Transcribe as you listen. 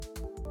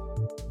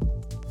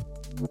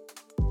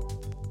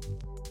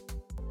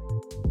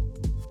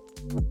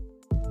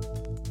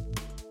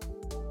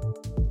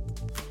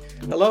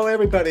Hello,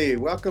 everybody.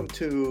 Welcome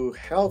to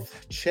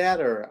Health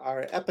Chatter,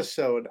 our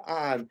episode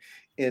on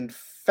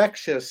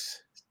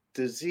infectious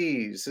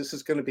disease. This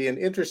is going to be an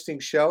interesting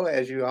show,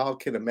 as you all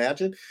can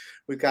imagine.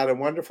 We've got a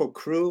wonderful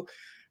crew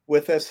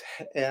with us,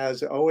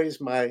 as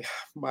always. My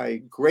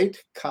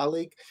great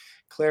colleague,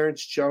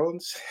 Clarence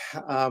Jones,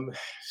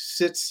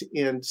 sits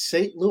in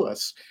St.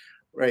 Louis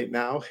right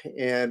now,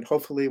 and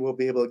hopefully we'll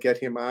be able to get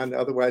him on.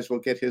 Otherwise, we'll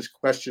get his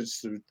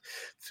questions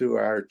through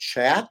our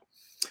chat.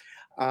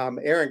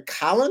 Erin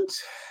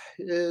Collins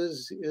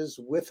is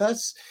with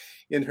us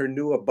in her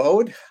new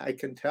abode, I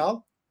can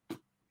tell.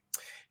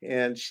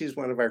 And she's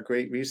one of our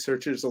great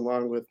researchers,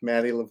 along with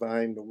Maddie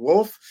Levine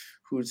Wolf,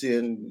 who's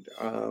in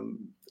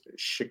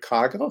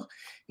Chicago.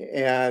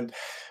 And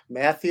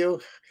Matthew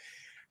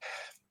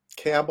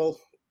Campbell,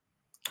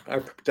 our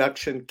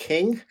production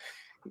king,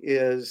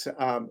 is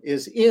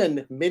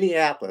in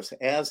Minneapolis,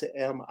 as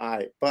am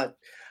I. But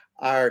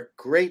our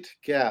great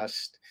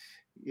guest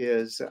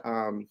is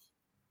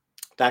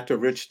Dr.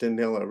 Rich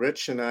Danila.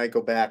 Rich and I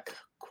go back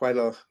quite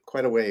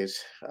a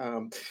ways,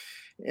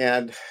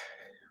 and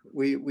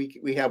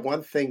we have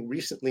one thing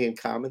recently in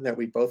common, that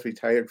we both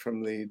retired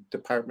from the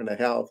Department of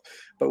Health,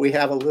 but we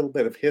have a little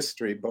bit of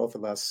history, both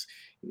of us,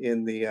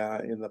 in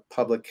the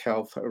public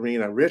health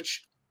arena.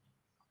 Rich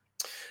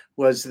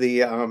was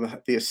the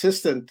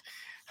assistant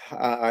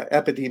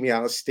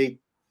state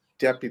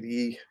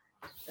deputy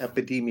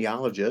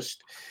epidemiologist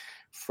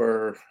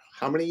for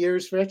how many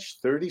years, Rich?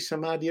 30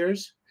 some odd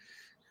years.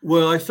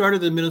 Well, I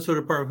started the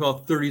Minnesota Department of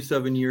Health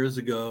 37 years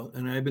ago,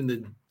 and I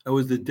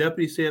was the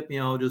deputy state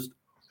epidemiologist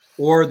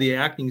or the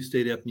acting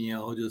state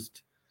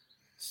epidemiologist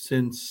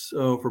since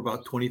for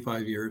about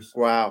 25 years.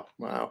 Wow.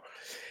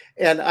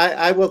 And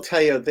I will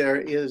tell you, there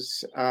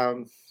is,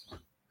 I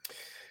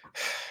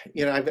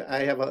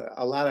have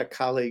a lot of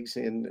colleagues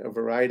in a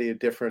variety of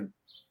different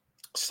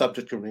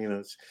subject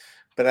arenas,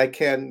 but I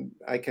can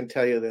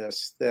tell you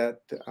this, that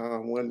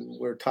when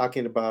we're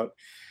talking about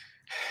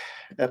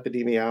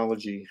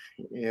epidemiology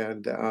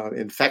and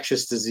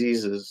infectious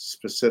diseases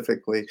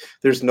specifically,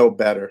 there's no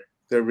better.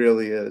 There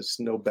really is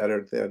no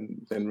better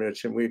than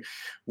Rich, and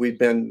we've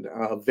been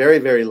very,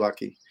 very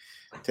lucky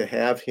to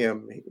have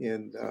him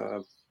in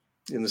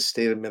the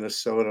state of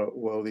Minnesota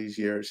all these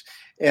years.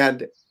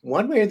 And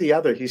one way or the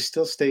other, he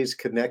still stays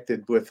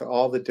connected with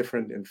all the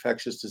different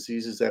infectious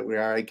diseases that we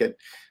are. I get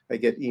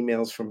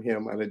emails from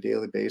him on a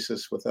daily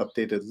basis with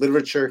updated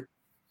literature.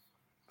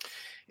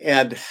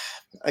 And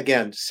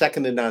again,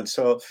 second to none.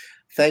 So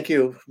thank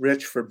you,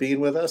 Rich, for being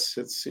with us.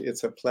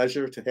 It's a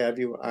pleasure to have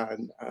you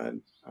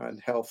on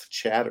Health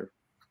Chatter.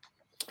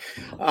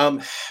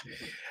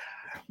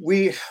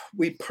 We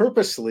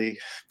purposely,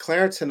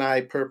 Clarence and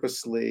I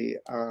purposely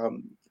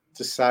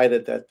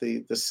decided that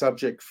the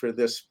subject for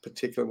this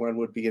particular one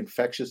would be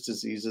infectious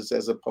diseases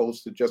as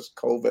opposed to just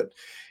COVID.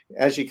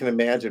 As you can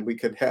imagine, we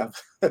could have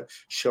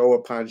show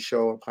upon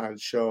show upon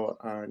show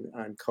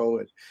on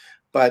COVID,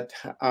 but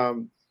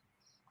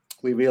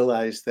we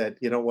realized that,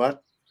 you know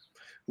what,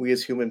 we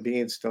as human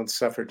beings don't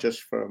suffer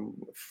just from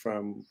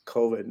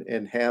COVID,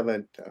 and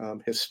haven't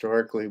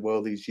historically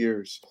all these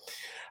years.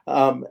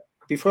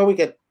 Before we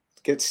get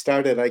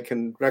started, I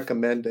can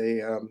recommend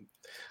a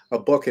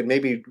book, and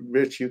maybe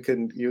Rich, you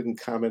can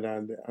comment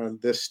on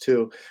this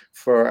too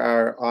for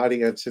our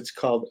audience. It's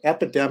called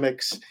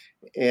Epidemics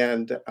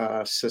and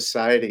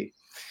Society,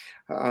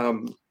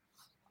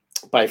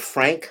 by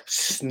Frank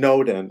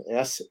Snowden,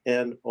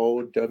 Snowden.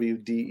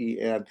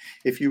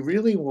 If you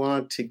really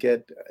want to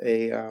get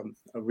a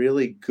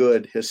really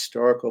good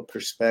historical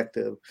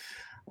perspective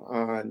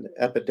on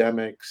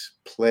epidemics,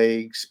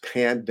 plagues,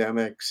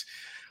 pandemics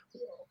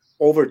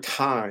over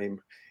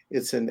time,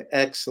 it's an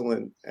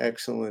excellent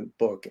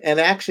book. And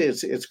actually,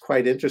 it's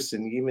quite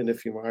interesting, even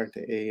if you aren't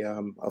a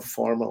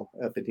formal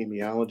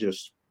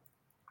epidemiologist.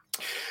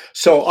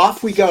 So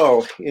off we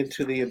go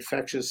into the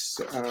infectious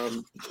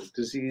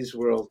disease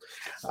world.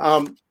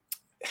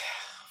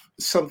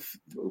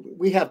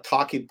 We have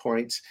talking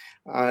points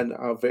on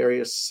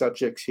various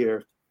subjects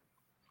here,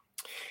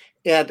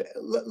 and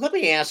let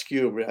me ask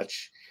you,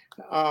 Rich.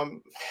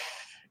 And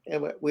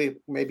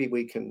we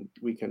can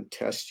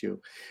test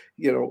you.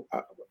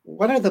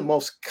 What are the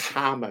most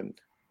common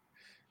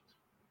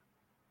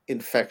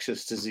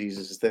infectious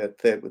diseases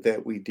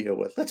that we deal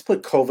with? Let's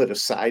put COVID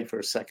aside for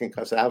a second,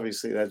 because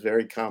obviously that's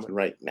very common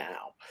right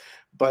now.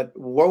 But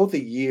woe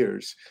the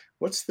years,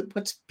 what's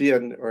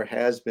been or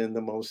has been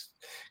the most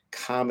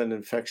common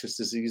infectious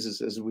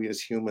diseases as we as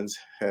humans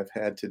have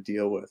had to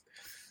deal with?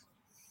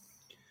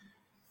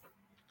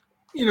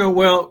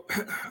 Well,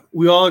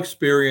 we all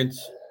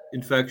experience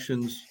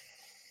infections,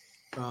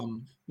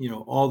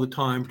 all the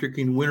time,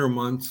 particularly in winter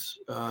months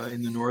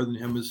in the Northern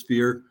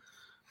Hemisphere.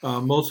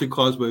 Mostly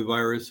caused by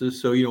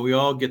viruses. So, we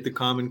all get the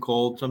common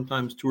cold,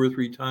 sometimes 2 or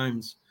 3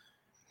 times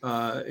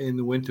in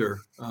the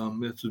winter.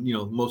 That's,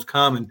 the most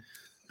common.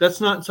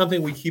 That's not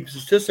something we keep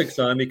statistics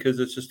on, because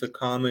it's just a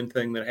common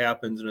thing that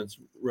happens, and it's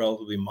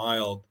relatively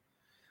mild.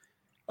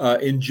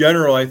 In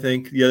general, I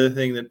think the other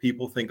thing that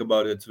people think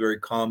about that's very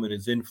common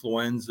is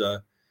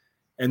influenza.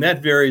 And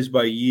that varies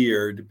by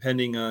year,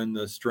 depending on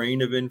the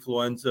strain of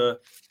influenza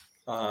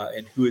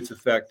and who it's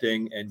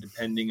affecting, and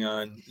depending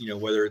on,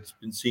 whether it's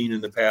been seen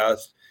in the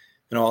past,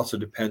 and also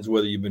depends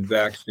whether you've been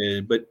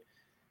vaccinated.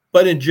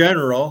 But in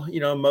general,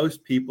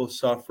 most people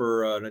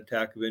suffer an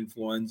attack of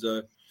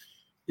influenza,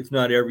 if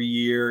not every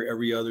year,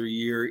 every other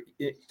year.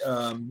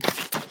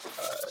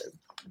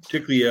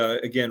 Particularly,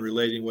 again,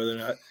 relating whether or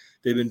not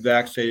they've been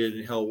vaccinated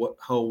and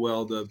how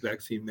well the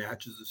vaccine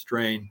matches the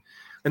strain.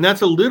 And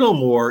that's a little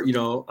more,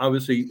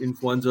 obviously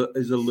influenza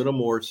is a little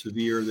more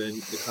severe than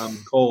the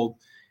common cold.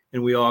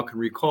 And we all can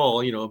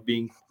recall,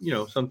 being,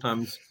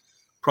 sometimes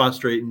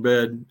prostrate in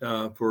bed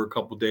for a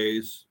couple of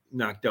days,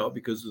 knocked out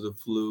because of the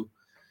flu.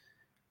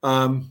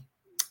 And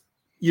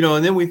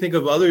then we think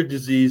of other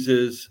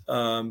diseases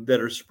that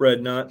are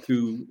spread not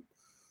through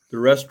the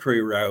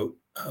respiratory route,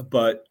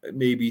 but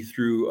maybe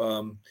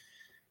through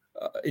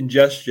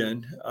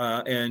ingestion,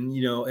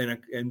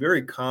 and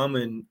very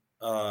common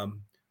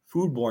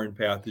foodborne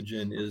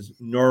pathogen is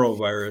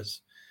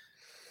norovirus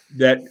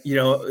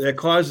that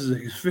causes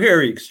a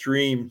very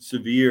extreme,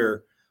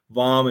 severe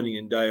vomiting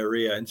and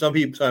diarrhea. And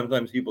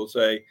sometimes people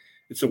say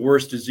it's the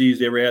worst disease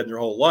they ever had in their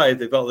whole life.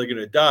 They felt they're going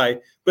to die,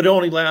 but it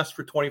only lasts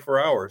for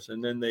 24 hours,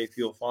 and then they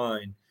feel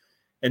fine.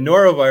 And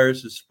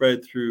norovirus is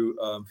spread through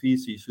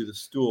feces, through the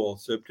stool.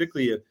 So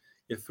particularly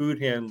if food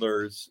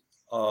handlers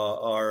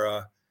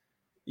are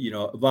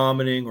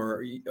vomiting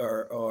or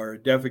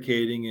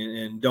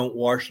defecating and don't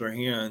wash their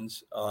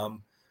hands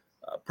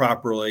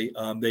properly,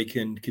 they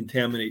can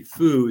contaminate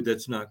food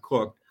that's not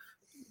cooked,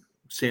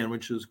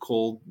 sandwiches,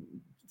 cold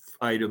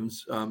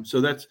items. So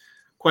that's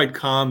quite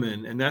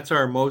common, and that's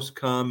our most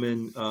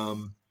common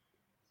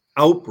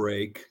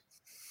outbreak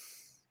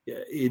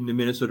in the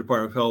Minnesota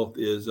Department of Health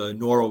is a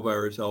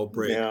norovirus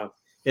outbreak. Yeah.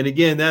 And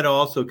again, that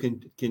also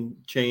can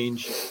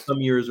change.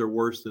 Some years are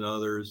worse than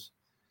others,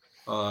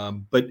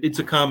 but it's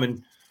a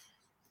common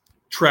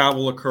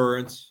travel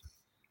occurrence.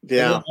 And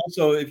then Yeah.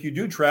 also, if you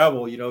do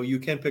travel, you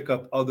can pick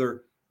up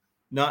other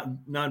not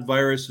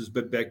viruses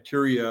but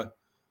bacteria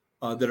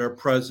that are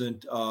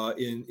present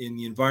in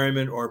the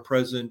environment or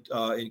present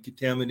in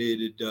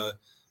contaminated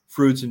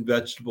fruits and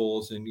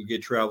vegetables, and you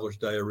get traveler's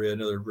diarrhea,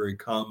 another very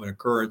common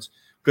occurrence,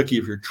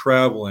 particularly if you're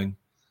traveling.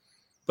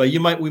 But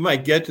we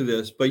might get to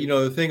this, but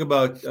the thing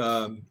about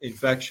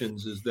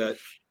infections is that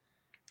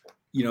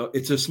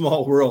it's a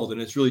small world,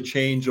 and it's really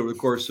changed over the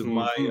course of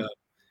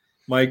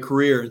my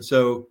career. And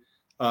so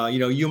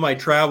you might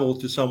travel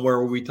to somewhere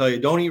where we tell you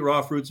don't eat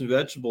raw fruits and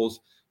vegetables,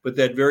 but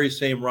that very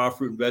same raw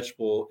fruit and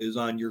vegetable is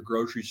on your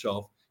grocery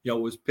shelf. It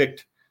was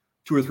picked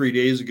 2 or 3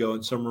 days ago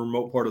in some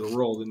remote part of the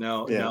world, and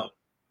now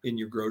in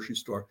your grocery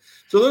store.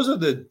 So those are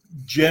the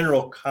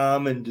general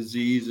common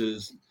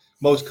diseases,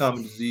 most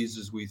common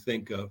diseases we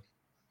think of.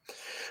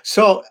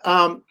 So,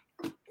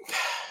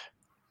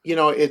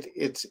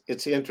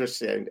 it's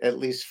interesting, at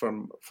least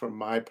from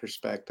my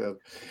perspective,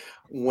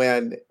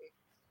 when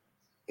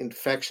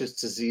infectious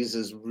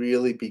diseases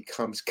really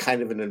becomes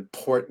kind of an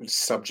important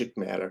subject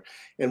matter.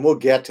 And we'll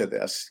get to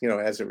this,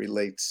 as it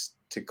relates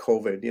to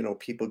COVID.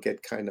 People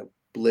get kind of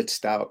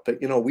blitzed out, but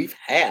we've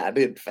had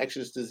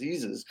infectious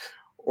diseases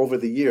over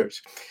the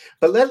years.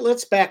 But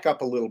let's back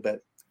up a little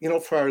bit,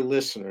 for our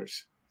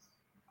listeners.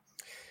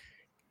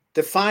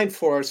 Define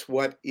for us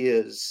what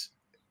is,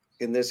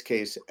 in this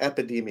case,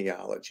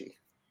 epidemiology.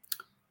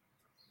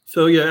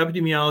 So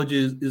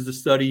epidemiology is the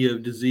study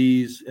of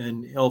disease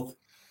and health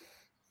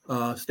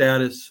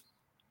status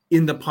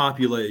in the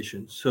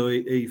population. So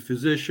a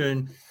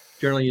physician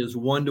generally is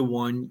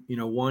one-to-one,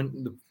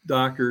 the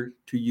doctor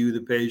to you,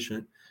 the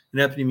patient. An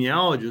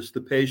epidemiologist,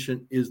 the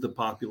patient is the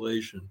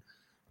population.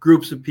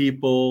 Groups of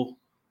people,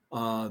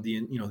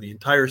 the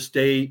entire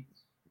state,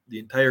 the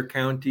entire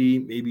county,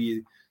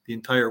 maybe the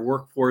entire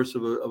workforce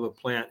of a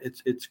plant.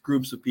 It's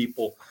groups of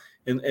people,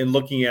 and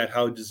looking at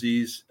how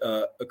disease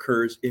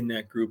occurs in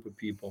that group of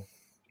people.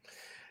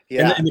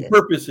 Yeah. And the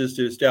purpose is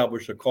to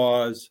establish a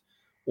cause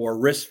or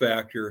risk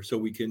factor so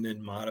we can then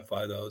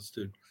modify those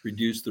to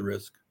reduce the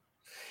risk.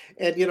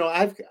 And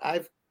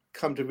I've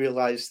come to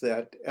realize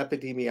that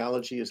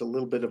epidemiology is a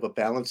little bit of a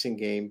balancing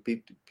game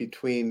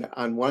between,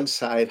 on one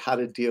side, how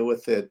to deal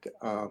with it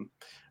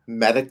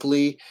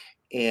medically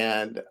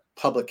and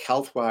public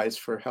health wise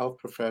for health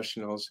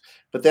professionals,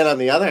 but then on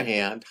the other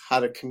hand, how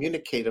to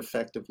communicate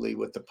effectively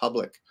with the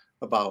public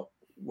about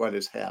what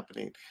is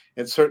happening.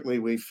 And certainly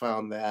we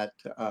found that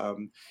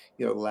the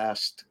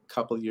last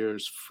couple of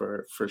years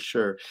for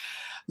sure.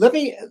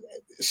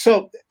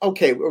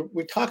 Okay,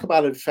 we talk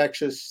about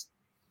infectious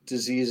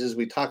diseases,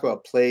 we talk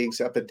about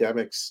plagues,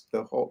 epidemics,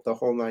 the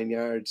whole 9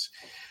 yards.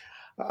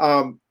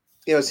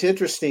 It's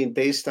interesting,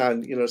 based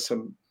on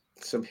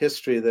some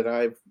history that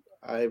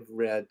I've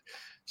read,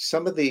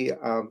 some of the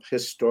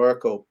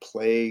historical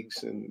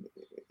plagues and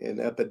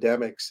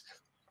epidemics.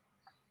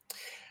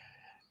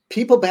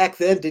 People back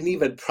then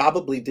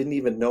probably didn't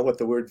even know what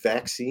the word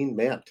vaccine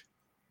meant.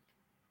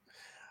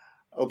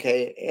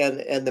 Okay,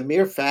 and the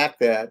mere fact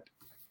that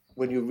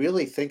when you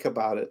really think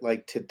about it,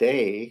 like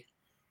today,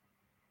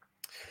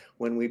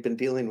 when we've been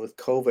dealing with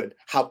COVID,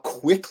 how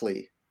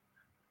quickly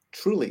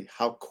truly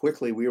how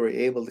quickly we were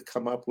able to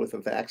come up with a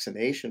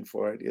vaccination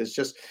for it is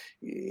just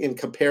in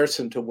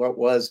comparison to what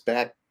was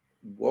back,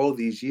 whoa,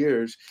 these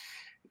years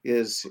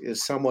is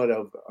somewhat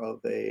of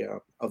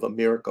a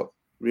miracle,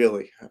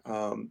 really,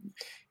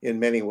 in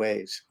many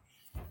ways.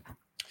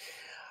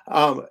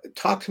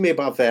 Talk to me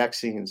about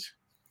vaccines.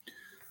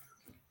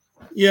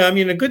 Yeah, I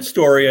mean, a good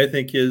story, I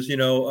think, is,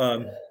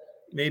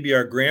 maybe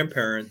our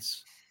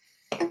grandparents,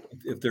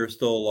 if they're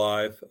still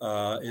alive,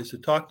 is to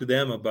talk to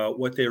them about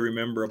what they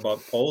remember about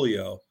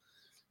polio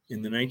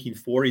in the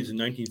 1940s and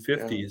Yeah.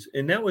 1950s.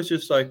 And that was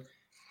just like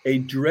a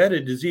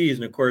dreaded disease.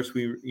 And of course,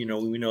 we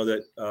know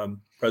that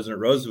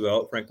President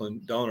Roosevelt,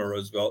 Franklin Delano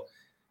Roosevelt,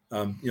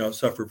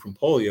 suffered from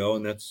polio,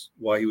 and that's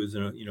why he was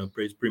in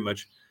pretty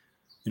much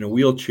in a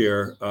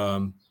wheelchair.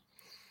 And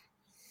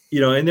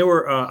there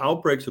were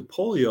outbreaks of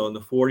polio in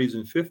the 40s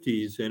and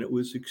 50s, and it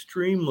was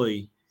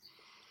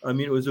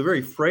it was a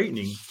very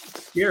frightening,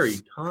 scary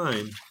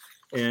time.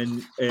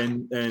 And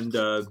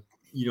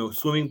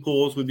swimming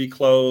pools would be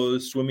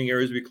closed, swimming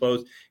areas would be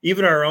closed.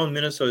 Even our own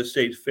Minnesota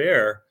State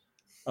Fair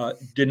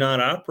did not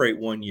operate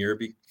one year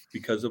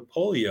because of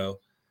polio.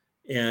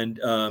 And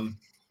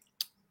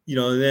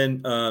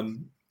then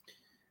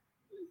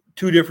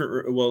two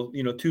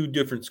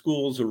different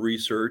schools of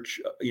research.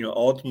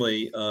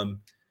 Ultimately,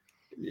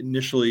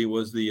 initially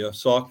was the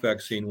Salk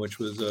vaccine, which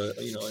was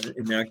an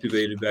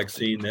inactivated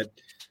vaccine that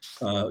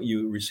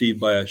you received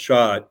by a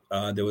shot.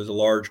 There was a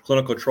large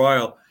clinical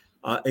trial,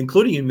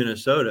 including in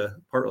Minnesota,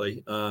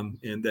 partly,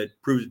 and that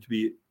proved it to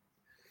be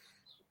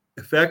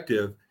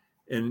effective.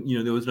 And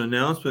there was an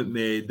announcement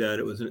made that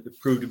it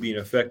proved to be an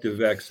effective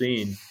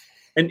vaccine.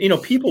 And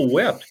people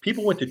wept.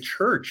 People went to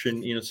church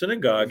and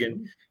synagogue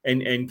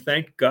and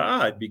thanked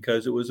God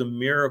because it was a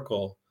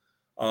miracle.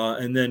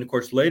 And then, of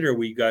course, later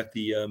we got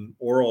the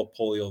oral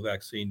polio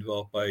vaccine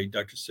developed by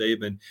Dr.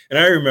 Sabin. And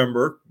I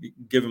remember,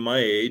 given my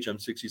age, I'm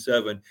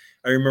 67,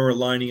 I remember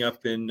lining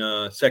up in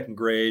second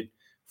grade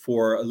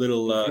for a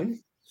little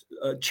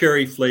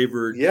cherry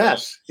flavored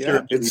Yes, yeah,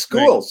 syrup that it's we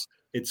drank schools.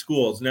 in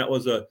schools. And that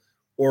was a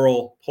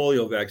oral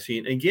polio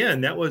vaccine. Again,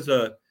 that was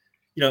it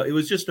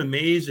was just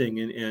amazing.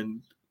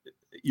 And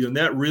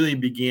that really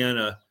began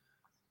a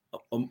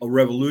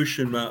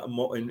revolution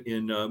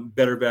in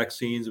better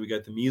vaccines. We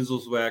got the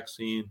measles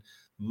vaccine,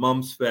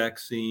 mumps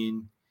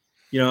vaccine,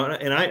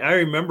 and I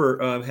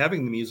remember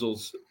having the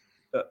measles.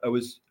 I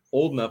was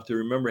old enough to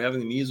remember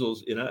having the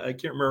measles, and I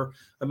can't remember.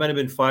 I might have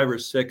been 5 or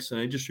 6, and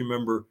I just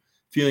remember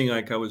feeling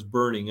like I was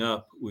burning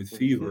up with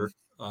fever.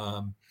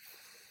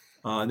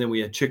 And then we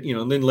had chicken,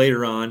 and then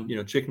later on,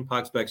 chicken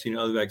pox vaccine,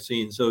 and other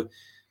vaccines. So,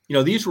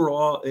 these were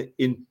all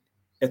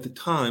at the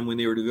time when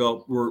they were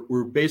developed,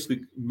 were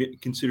basically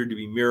considered to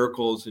be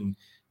miracles, and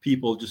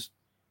people just,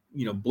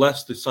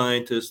 blessed the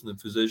scientists and the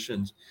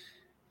physicians.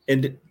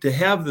 And to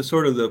have the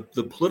sort of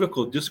the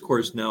political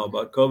discourse now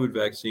about COVID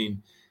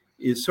vaccine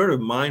is sort of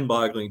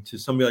mind-boggling to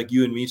somebody like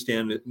you and me,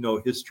 Stan, that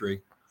know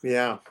history.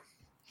 Yeah,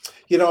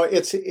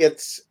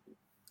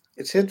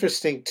 it's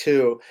interesting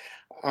too.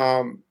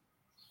 Um,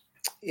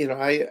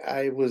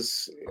 I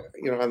was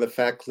on the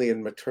faculty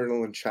in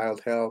maternal and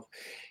child health,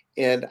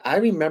 and I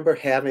remember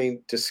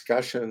having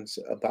discussions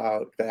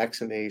about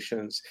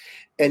vaccinations,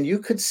 and you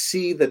could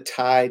see the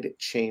tide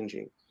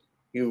changing.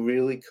 You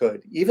really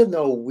could, even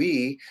though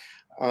we,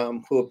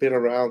 who have been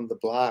around the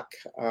block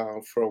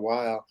for a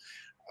while,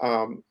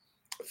 um,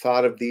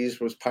 thought of these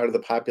was part of the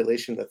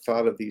population that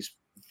thought of these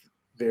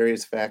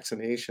various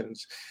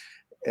vaccinations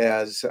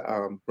as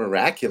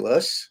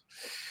miraculous.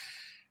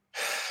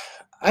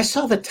 I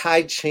saw the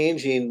tide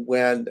changing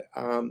when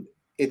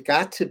it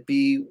got to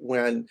be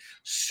when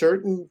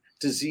certain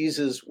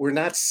diseases were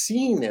not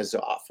seen as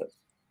often.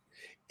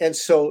 And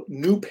so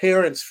new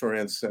parents, for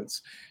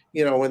instance,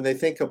 when they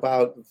think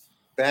about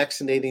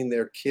vaccinating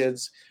their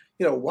kids,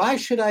 why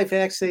should I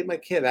vaccinate my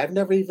kid? I've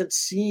never even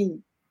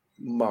seen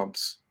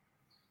mumps.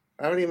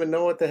 I don't even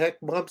know what the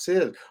heck mumps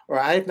is, or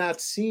I have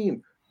not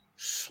seen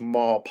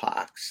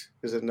smallpox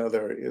is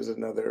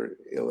another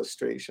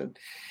illustration.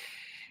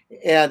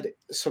 And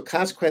so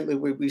consequently,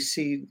 we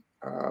see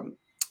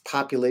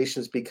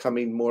populations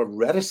becoming more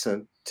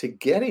reticent to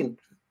getting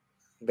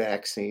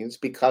vaccines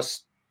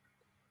because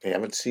they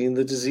haven't seen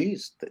the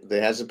disease.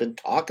 There hasn't been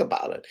talk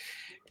about it.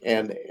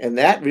 And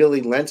that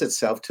really lends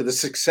itself to the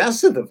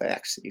success of the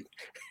vaccine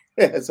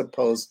as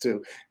opposed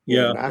to,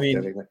 Yeah, I not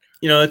mean, getting it.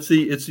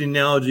 it's the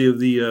analogy of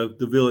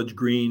the village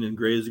green and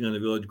grazing on the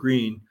village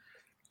green.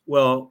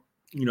 Well,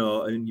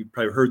 and you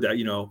probably heard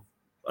that.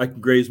 I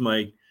can graze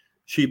my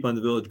sheep on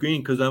the village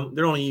green because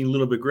they're only eating a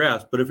little bit of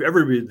grass. But if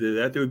everybody did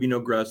that, there would be no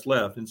grass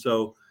left. And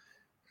so,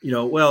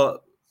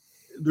 well,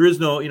 there is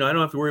no, I don't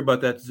have to worry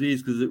about that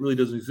disease because it really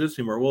doesn't exist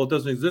anymore. Well, it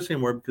doesn't exist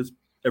anymore because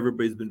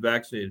everybody's been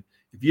vaccinated.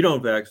 If you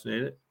don't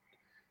vaccinate it,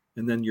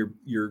 and then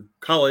your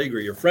colleague or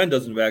your friend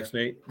doesn't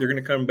vaccinate, they're going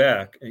to come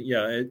back. And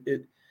yeah,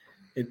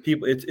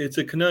 it's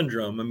a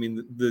conundrum. I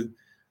mean, the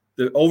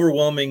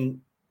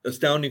overwhelming,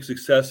 astounding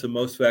success of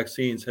most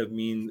vaccines have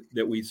mean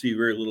that we see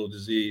very little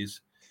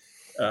disease.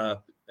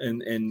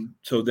 And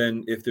so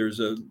then if there's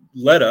a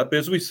let up,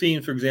 as we've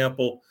seen, for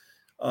example,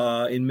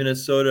 in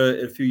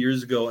Minnesota a few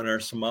years ago in our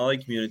Somali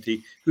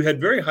community who had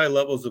very high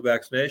levels of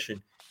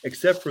vaccination,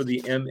 except for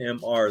the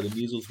MMR, the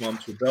measles,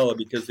 mumps, rubella,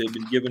 because they'd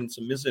been given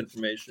some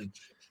misinformation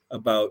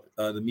about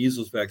the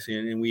measles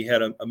vaccine, and we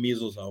had a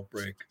measles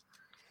outbreak.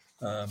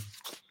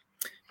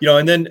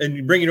 And then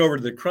you bring it over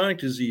to the chronic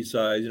disease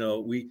side.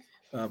 We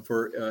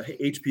for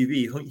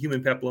HPV,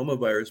 human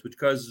papillomavirus, which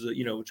causes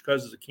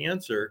a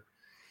cancer.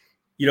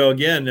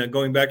 Again,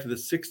 going back to the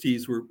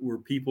 60s, where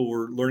people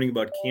were learning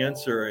about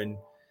cancer, and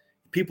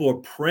people are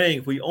praying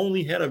if we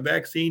only had a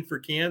vaccine for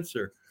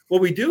cancer. Well,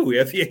 we do. We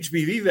have the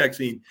HPV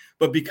vaccine,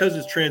 but because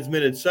it's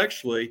transmitted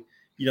sexually,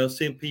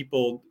 some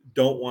people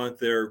don't want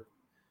their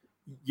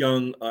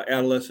young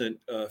adolescent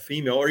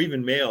female or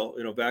even male,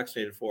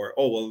 vaccinated for it.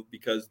 Oh, well,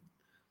 because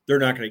they're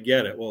not going to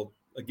get it. Well,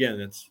 again,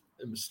 that's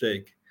a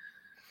mistake.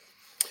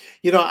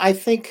 I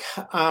think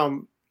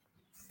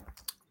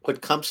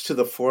what comes to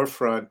the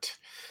forefront,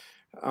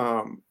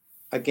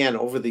 again,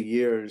 over the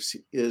years,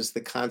 is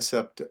the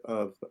concept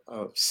of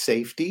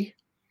safety,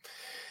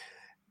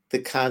 the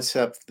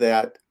concept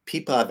that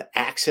people have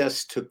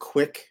access to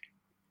quick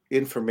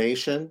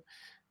information,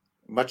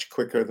 much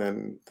quicker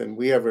than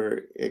we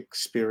ever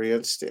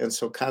experienced. And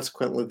so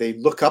consequently, they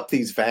look up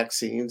these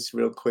vaccines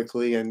real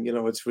quickly, and,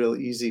 it's real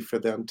easy for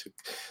them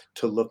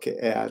to look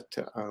at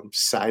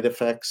side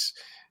effects,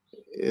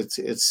 et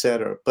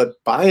cetera.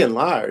 But by and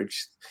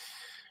large,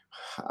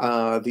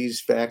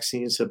 these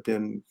vaccines have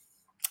been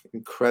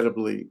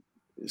incredibly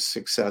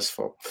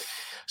successful.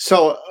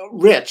 So,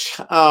 Rich,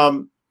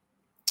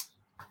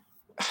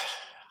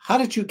 how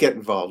did you get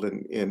involved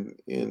in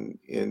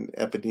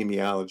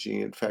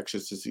epidemiology,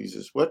 infectious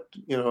diseases?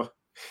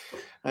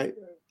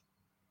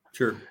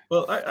 Sure.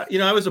 Well,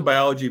 I was a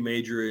biology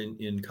major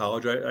in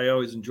college. I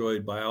always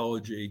enjoyed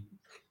biology.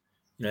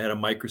 I had a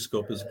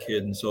microscope as a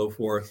kid and so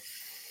forth.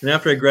 And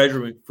after I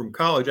graduated from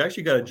college, I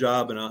actually got a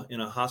job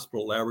in a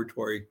hospital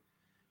laboratory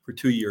for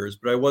 2 years.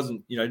 But I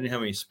wasn't, I didn't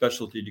have any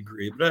specialty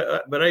degree.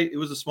 But it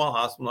was a small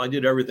hospital. I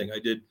did everything. I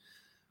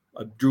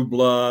drew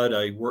blood.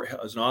 I worked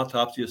as an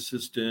autopsy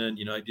assistant.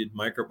 I did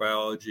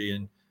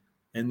microbiology,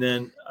 and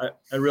then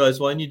I realized,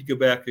 well, I need to go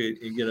back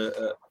and get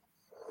a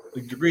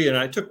degree. And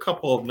I took a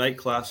couple of night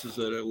classes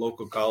at a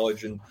local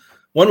college, and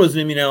one was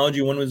in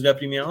immunology, one was in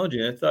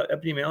epidemiology. And I thought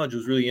epidemiology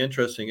was really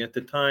interesting at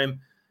the time.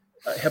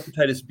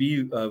 Hepatitis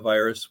B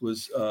virus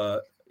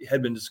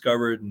had been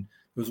discovered, and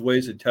there was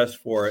ways to test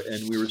for it,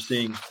 and we were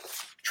seeing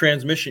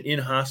transmission in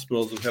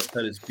hospitals of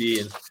hepatitis B,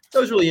 and that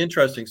was really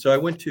interesting. So I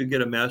went to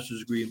get a master's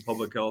degree in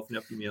public health and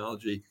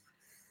epidemiology,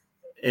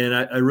 and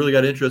I really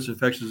got interested in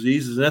infectious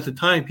diseases. And at the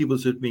time, people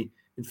said to me,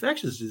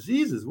 "Infectious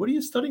diseases? What are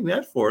you studying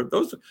that for?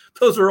 Those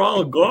are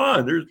all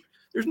gone.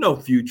 There's no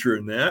future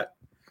in that."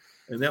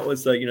 And that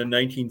was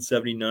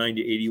 1979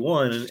 to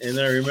 81. And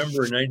then I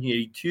remember in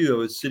 1982, I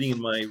was sitting in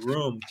my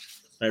room,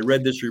 and I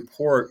read this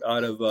report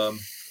out of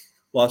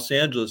Los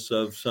Angeles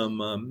of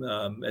some,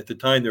 at the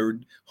time, there were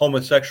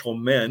homosexual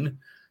men,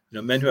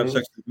 men who have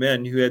sex with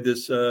men, who had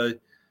this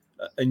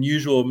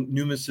unusual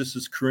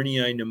pneumocystis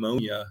carinii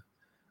pneumonia,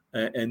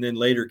 and then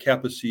later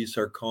Kaposi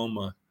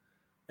sarcoma.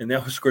 And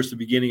that was, of course, the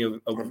beginning of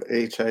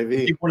HIV.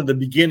 I think one of the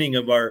beginning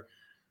of our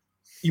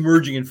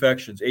emerging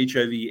infections,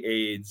 HIV,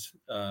 AIDS.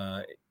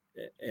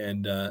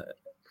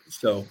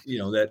 So,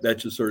 that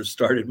just sort of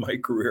started my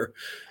career.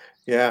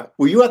 Yeah.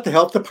 Were you at the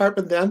health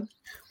department then?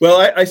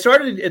 Well, I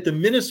started at the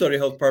Minnesota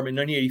Health Department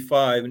in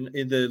 1985, and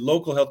in the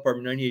local health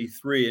department in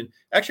 1983. And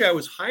actually, I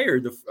was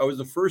hired. I was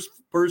the first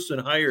person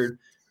hired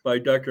by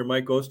Dr.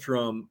 Mike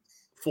Ostrom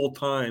full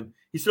time.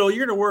 He said, "Oh,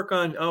 you're going to work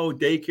on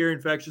daycare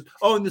infections.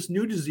 Oh, and this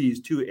new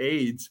disease too,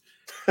 AIDS."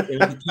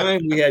 And at the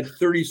time, we had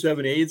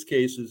 37 AIDS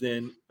cases,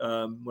 and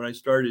when I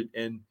started,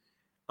 and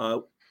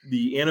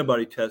the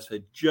antibody test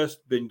had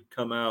just been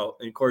come out,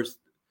 and of course,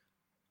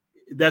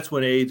 that's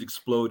when AIDS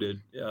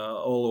exploded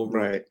all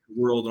over the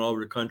world and all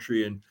over the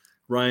country, and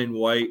Ryan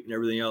White and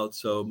everything else.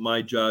 So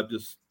my job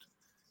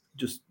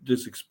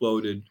just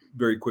exploded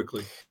very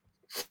quickly.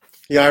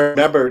 Yeah, I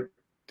remember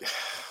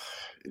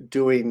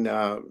doing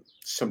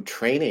some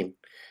training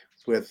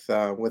with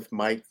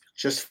Mike,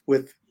 just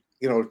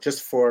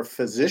for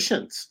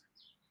physicians,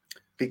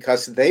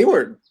 because they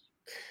were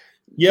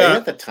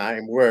at the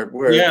time were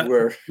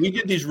we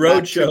did these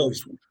road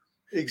shows.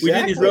 Exactly. We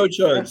did these road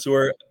shows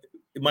where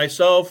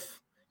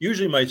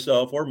usually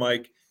myself or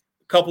Mike,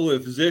 a couple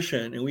of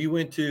physician, and we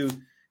went to,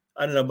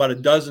 I don't know, about a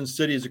dozen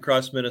cities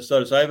across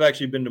Minnesota. So I've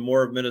actually been to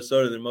more of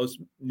Minnesota than most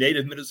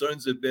native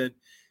Minnesotans have been.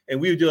 And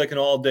we would do like an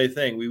all-day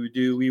thing. We would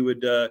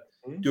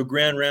do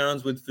grand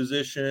rounds with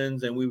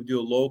physicians, and we would do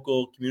a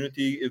local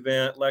community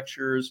event,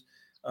 lectures,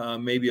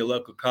 maybe a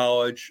local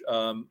college.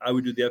 I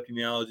would do the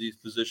epidemiology,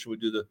 physician would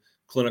do the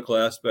clinical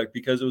aspect,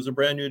 because it was a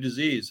brand new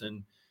disease.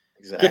 And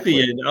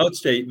particularly in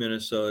outstate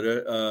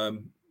Minnesota,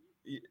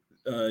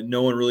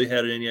 no one really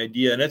had any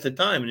idea. And at the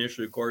time,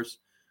 initially, of course,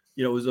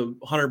 it was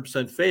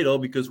 100% fatal,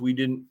 because we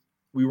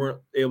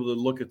weren't able to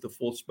look at the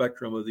full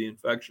spectrum of the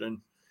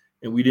infection,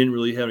 and we didn't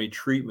really have any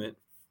treatment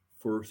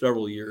for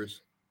several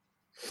years.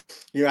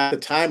 At the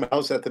time, I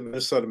was at the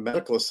Minnesota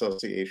Medical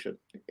Association,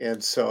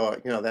 and so,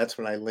 that's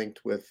when I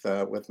linked with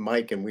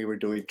Mike, and we were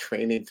doing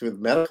training through the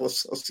Medical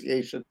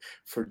Association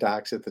for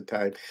docs at the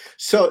time.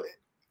 So,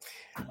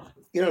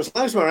 as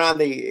long as we're on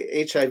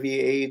the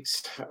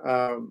HIV/AIDS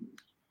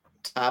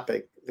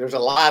topic, there's a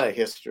lot of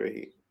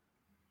history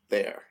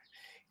there,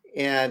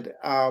 and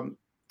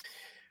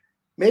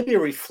maybe a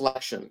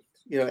reflection,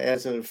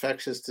 as an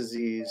infectious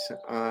disease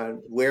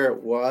on where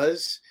it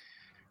was,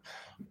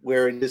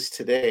 where it is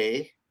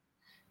today,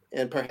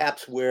 and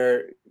perhaps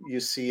where you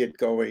see it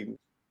going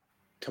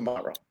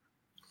tomorrow,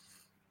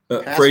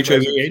 For past,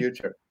 present, HIV/AIDS.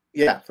 future.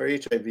 Yeah, for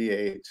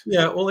HIV/AIDS.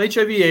 Yeah, well,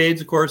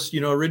 HIV/AIDS, of course,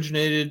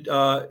 originated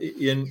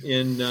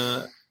in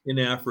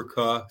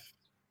Africa,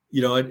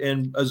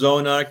 and a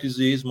zoonotic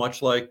disease,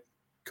 much like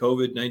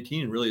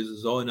COVID-19, really is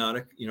a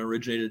zoonotic.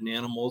 Originated in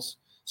animals,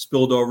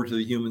 spilled over to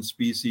the human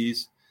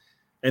species,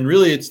 and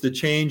really, it's the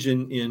change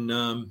in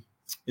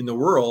the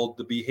world,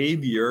 the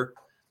behavior,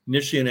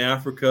 initially in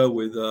Africa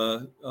with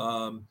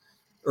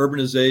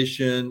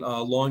urbanization,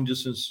 long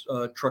distance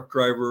truck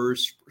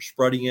drivers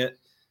spreading it,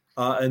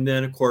 and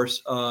then, of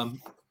course,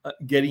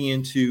 getting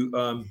into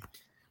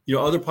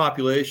other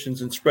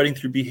populations and spreading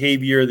through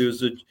behavior.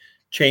 There's a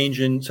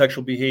change in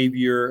sexual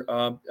behavior,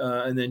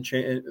 and then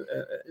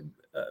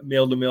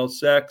male to male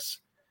sex,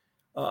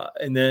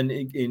 and then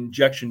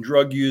injection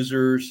drug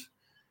users.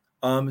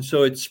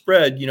 So it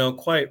spread,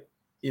 quite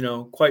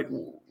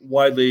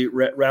widely,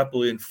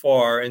 rapidly, and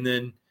far. And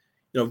then,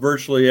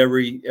 virtually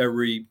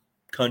every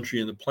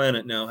country on the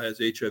planet now has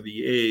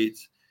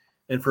HIV/AIDS.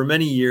 And for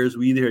many years,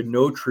 we either had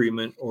no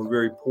treatment or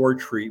very poor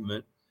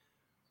treatment.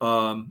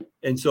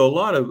 And so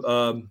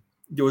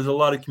there was a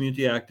lot of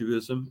community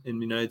activism in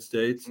the United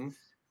States,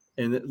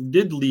 and it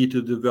did lead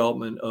to the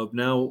development of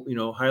now,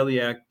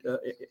 highly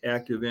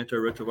active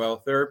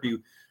antiretroviral therapy,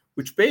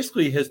 which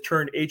basically has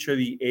turned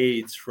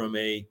HIV/AIDS from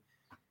a,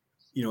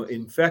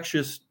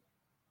 infectious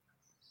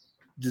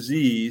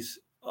disease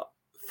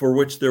for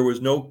which there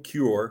was no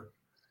cure,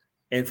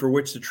 and for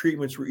which the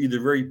treatments were either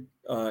very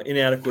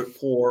inadequate,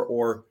 poor,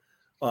 or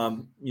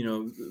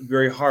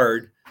very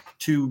hard,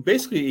 to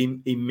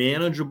basically a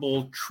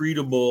manageable,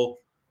 treatable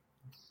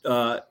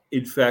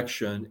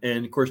infection.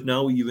 And of course,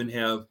 now we even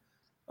have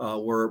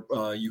where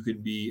you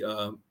could be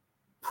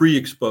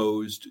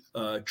pre-exposed,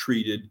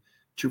 treated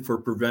for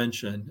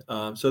prevention.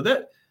 So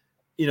that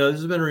this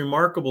has been a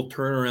remarkable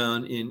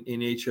turnaround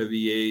in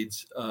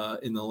HIV/AIDS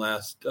in the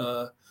last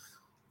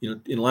in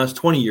the last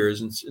 20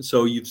 years, and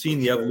so you've seen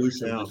the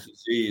evolution of this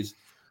disease.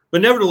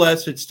 But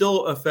nevertheless, it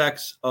still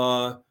affects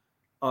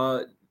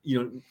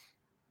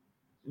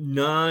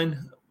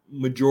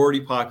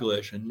non-majority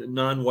population,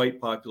 non-white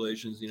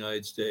populations in the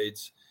United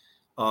States.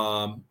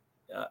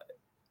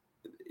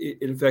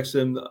 It affects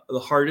them the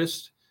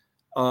hardest,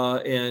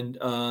 and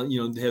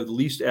they have the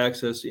least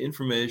access to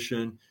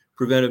information,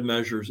 preventive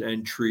measures,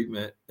 and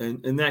treatment,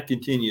 and that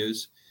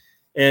continues.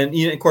 And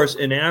of course,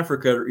 in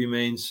Africa, it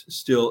remains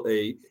still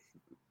a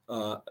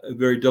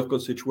very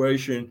difficult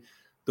situation.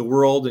 The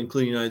world,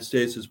 including the United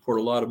States, has poured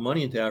a lot of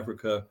money into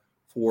Africa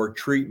for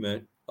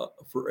treatment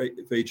for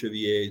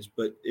HIV/AIDS,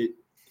 but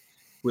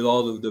with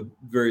all of the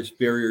various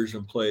barriers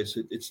in place,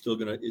 it's still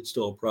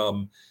a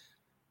problem.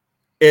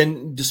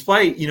 And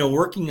despite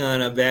working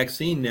on a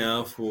vaccine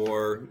now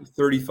for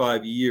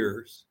 35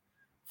 years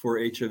for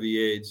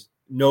HIV/AIDS,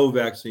 no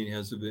vaccine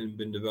has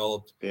been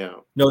developed.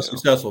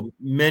 Successful.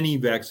 Many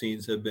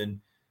vaccines have been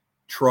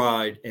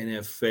tried and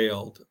have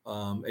failed.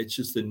 It's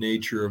just the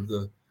nature of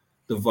the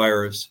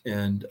virus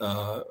and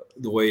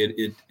the way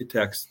it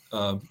attacks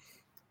the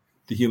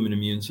human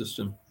immune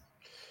system.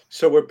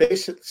 So with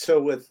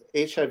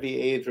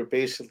HIV/AIDS, we're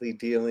basically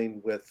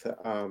dealing with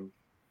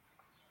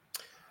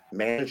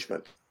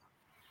management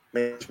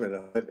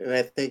of it. And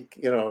I think,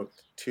 to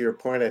your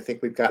point, I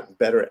think we've gotten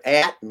better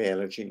at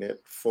managing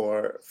it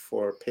for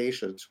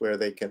patients, where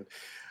they can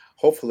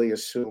hopefully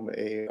assume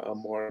a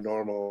more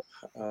normal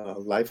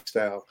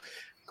lifestyle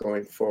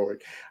going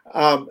forward.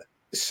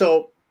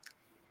 So,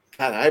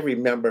 God, I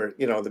remember,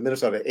 the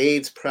Minnesota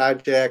AIDS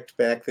Project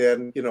back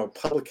then,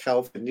 public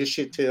health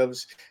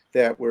initiatives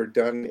that were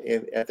done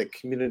at the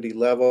community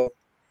level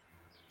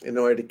in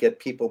order to get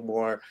people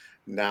more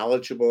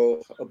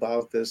knowledgeable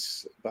about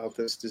this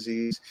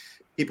disease.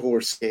 People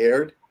were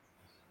scared,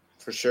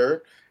 for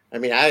sure. I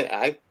mean,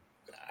 I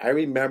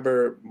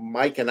remember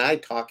Mike and I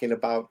talking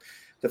about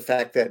the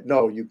fact that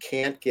no, you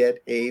can't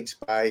get AIDS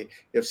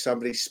if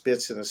somebody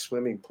spits in a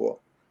swimming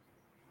pool.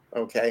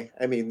 Okay,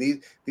 I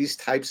mean these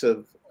types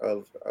of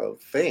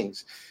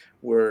things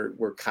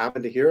were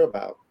common to hear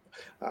about.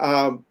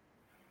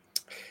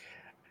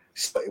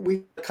 So we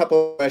have a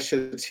couple of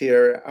questions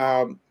here.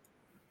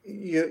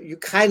 You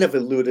kind of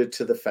alluded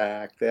to the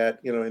fact that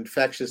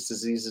infectious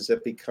diseases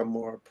have become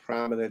more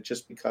prominent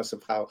just because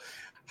of how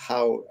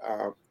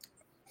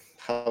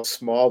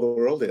small the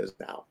world is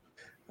now.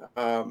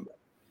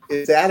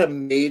 Is that a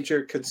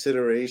major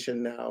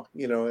consideration now?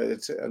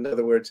 It's, in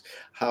other words,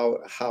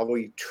 how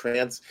we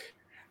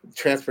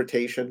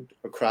transportation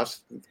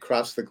across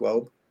the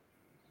globe.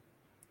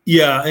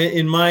 Yeah,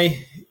 in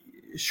my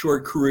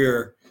short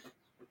career,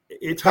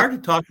 it's hard to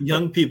talk to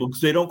young people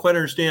because they don't quite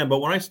understand. But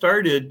when I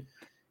started,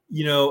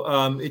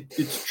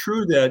 it's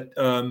true that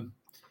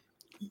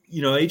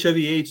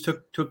HIV/AIDS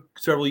took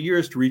several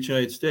years to reach the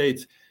United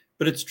States,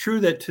 but it's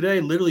true that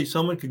today, literally,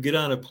 someone could get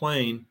on a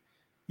plane,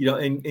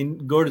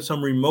 and go to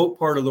some remote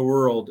part of the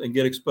world and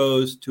get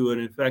exposed to an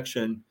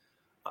infection,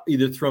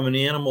 either from an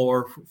animal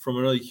or from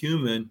another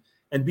human,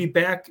 and be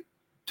back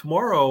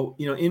tomorrow,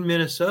 in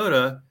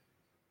Minnesota,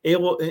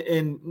 able,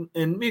 and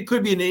it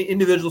could be an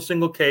individual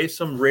single case,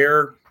 some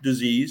rare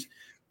disease,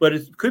 but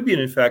it could be an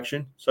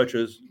infection such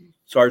as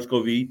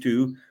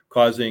SARS-CoV-2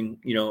 causing,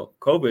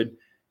 COVID,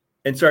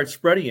 and start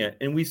spreading it.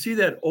 And we see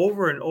that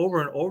over and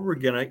over and over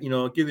again.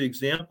 I'll give you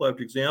example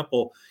after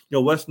example.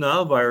 West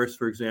Nile virus,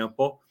 for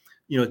example,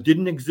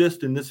 didn't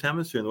exist in this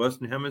hemisphere, in the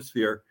Western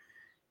Hemisphere.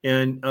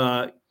 And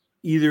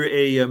either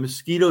a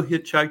mosquito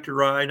hitchhiked a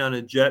ride on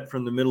a jet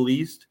from the Middle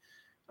East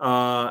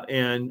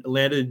and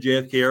landed at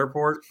JFK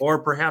Airport, or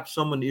perhaps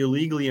someone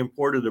illegally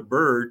imported a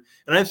bird.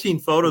 And I've seen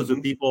photos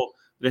of people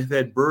that have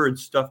had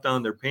birds stuffed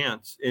down their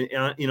pants,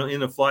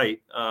 in a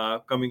flight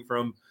coming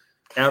from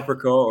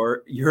Africa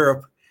or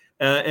Europe.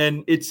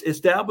 And it's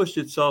established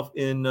itself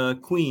in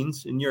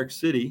Queens, in New York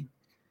City,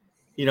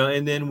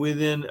 and then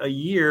within a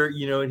year,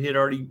 it had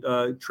already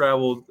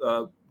traveled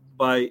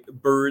by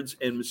birds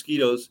and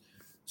mosquitoes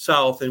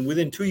south. And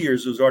within 2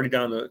 years, it was already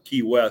down to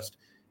Key West.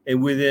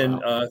 And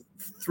within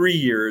 3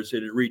 years,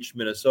 it had reached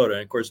Minnesota.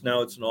 And of course,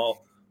 now it's in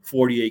all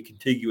 48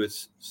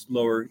 contiguous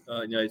lower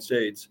United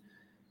States.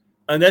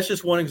 And that's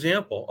just one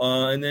example.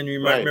 And then you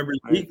might remember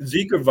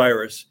Zika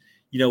virus,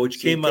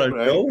 which came out of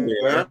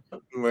nowhere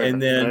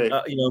and then,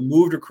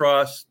 moved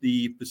across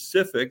the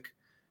Pacific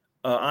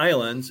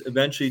islands,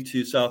 eventually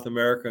to South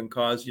America, and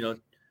caused,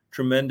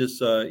 tremendous,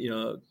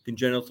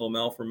 congenital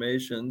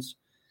malformations.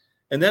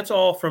 And that's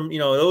all from,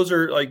 those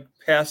are like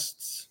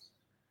pests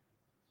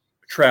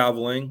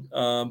traveling,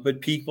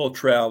 but people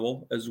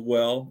travel as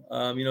well.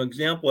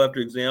 Example after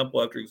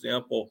example after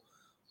example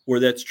where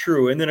that's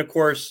true. And then, of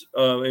course,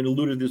 and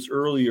alluded this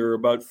earlier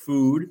about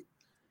food,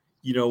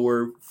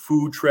 where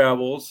food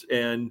travels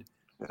and,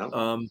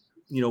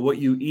 what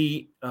you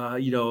eat,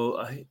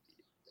 whatever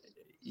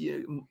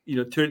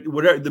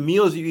the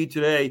meals you eat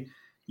today,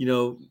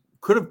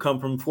 could have come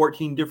from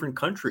 14 different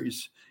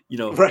countries,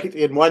 right,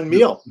 in one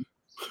meal.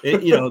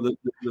 And,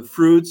 the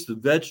fruits, the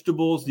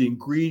vegetables, the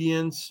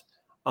ingredients.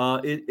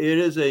 It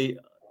is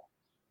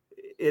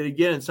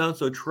again, it sounds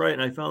so trite,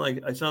 and I sound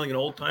like an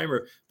old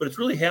timer, but it's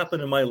really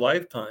happened in my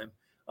lifetime.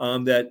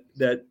 That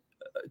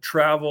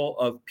travel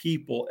of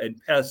people and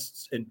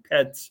pests and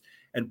pets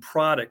and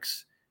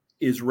products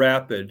is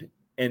rapid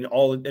and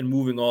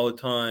moving all the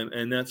time,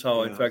 and that's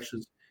how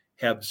infections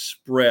have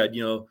spread.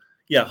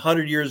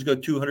 100 years ago,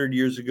 200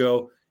 years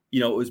ago,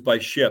 it was by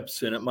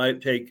ships, and it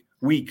might take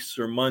weeks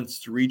or months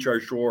to reach our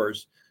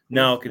shores.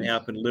 Now it can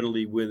happen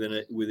literally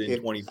within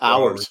 24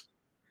 hours.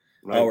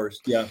 Right. Hours,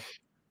 yeah.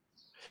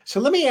 So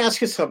let me ask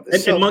you something.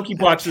 And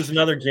monkeypox is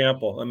another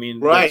example. I mean,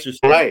 that's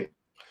just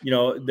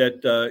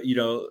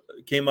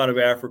came out of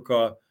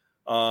Africa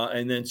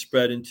and then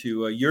spread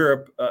into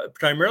Europe,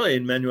 primarily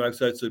in men who have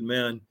sex with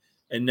men.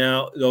 And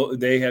now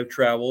they have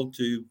traveled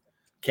to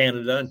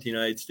Canada and the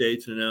United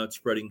States, and now it's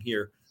spreading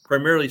here,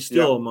 primarily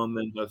still among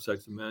men who have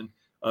sex with men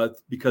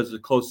because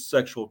of close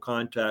sexual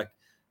contact.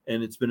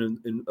 And it's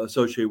been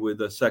associated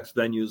with sex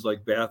venues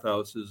like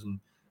bathhouses and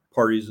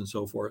parties and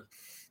so forth.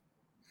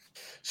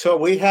 So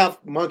we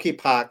have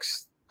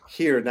monkeypox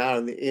here now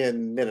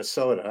in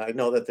Minnesota. I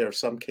know that there are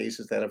some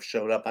cases that have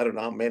showed up. I don't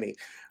know how many,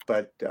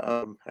 but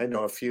I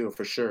know a few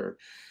for sure.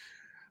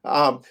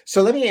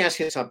 So let me ask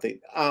you something.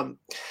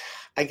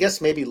 I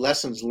guess maybe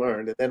lessons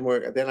learned, and then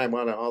I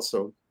want to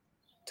also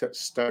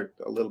start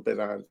a little bit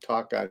on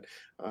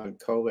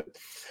COVID.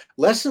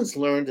 Lessons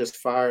learned as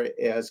far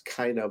as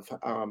kind of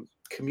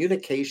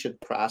communication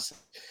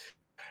process.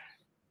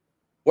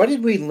 What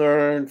did we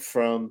learn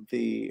from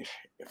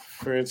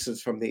for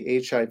instance, from the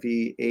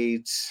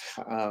HIV/AIDS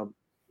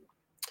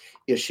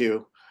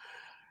issue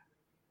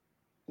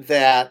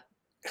that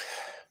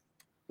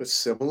was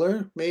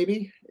similar,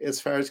 maybe,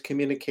 as far as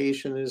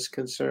communication is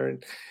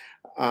concerned,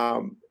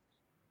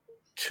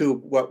 to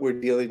what we're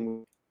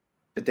dealing with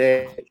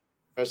today,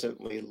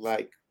 presently,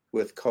 like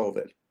with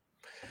COVID?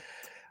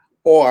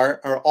 Or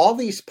are all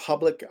these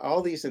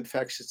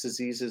infectious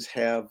diseases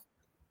have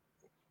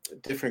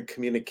different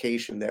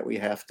communication that we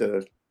have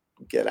to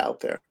get out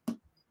there?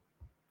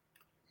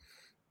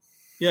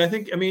 Yeah,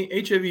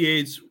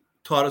 HIV/AIDS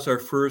taught us our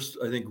first,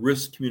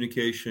 risk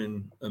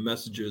communication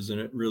messages, and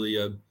it really,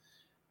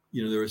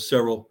 there were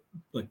several,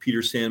 like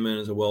Peter Sandman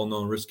is a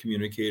well-known risk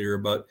communicator,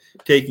 about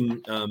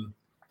taking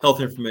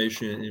health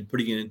information and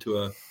putting it into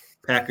a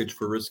package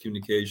for risk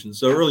communication.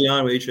 So early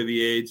on with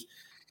HIV/AIDS,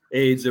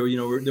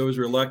 there was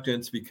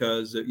reluctance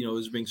because it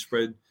was being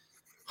spread.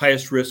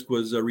 Highest risk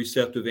was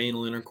receptive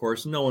anal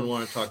intercourse. No one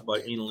wanted to talk about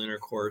anal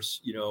intercourse,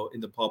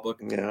 in the public.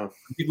 Yeah,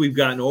 I think we've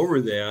gotten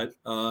over that.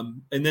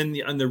 And then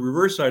on the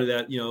reverse side of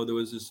that, there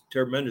was this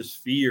tremendous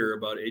fear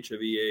about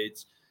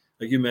HIV/AIDS.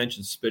 like you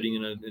mentioned, spitting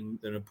in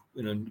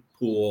a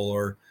pool,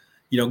 or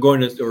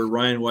going to, or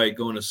Ryan White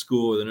going to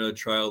school with another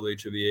child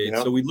with HIV/AIDS.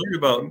 Yeah. So we learned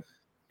about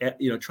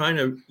trying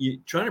to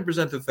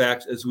present the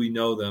facts as we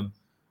know them.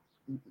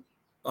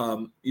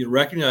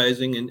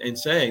 Recognizing and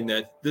saying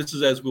that this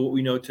is as what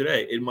we know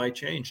today. It might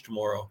change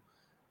tomorrow,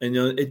 and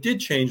it did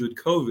change with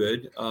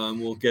COVID.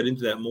 We'll get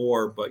into that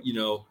more, but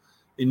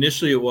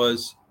initially it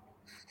was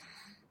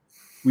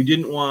we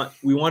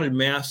wanted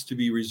masks to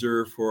be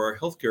reserved for our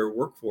healthcare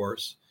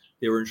workforce.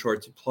 They were in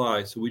short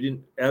supply, so we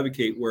didn't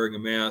advocate wearing a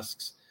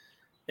masks.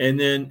 And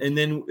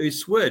then they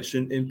switched,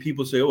 and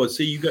people say, "Oh,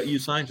 see, you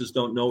scientists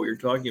don't know what you're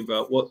talking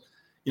about." Well,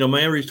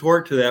 my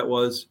retort to that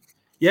was,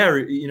 "Yeah,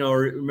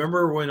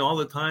 remember when all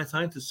the time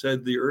scientists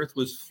said the Earth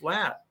was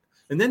flat,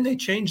 and then they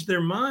changed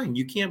their mind.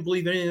 You can't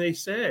believe anything they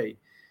say."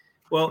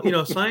 Well,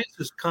 science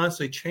is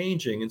constantly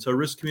changing, and so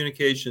risk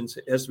communications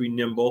has to be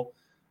nimble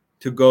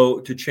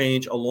to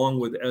change along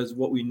with as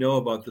what we know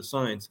about the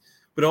science.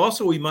 But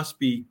also we must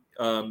be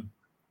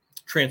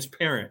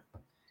transparent.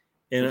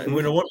 And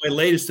one of my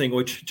latest thing,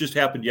 which just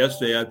happened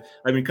yesterday,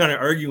 I've been kind of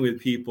arguing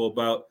with people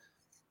about,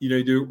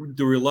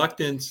 the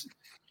reluctance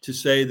to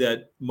say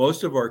that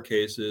most of our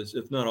cases,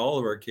 if not all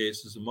of our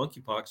cases of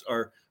monkeypox,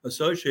 are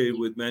associated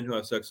with men who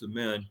have sex with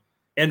men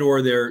and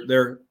or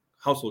their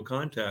household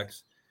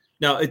contacts.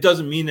 Now, it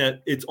doesn't mean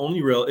that it's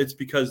only real. It's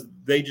because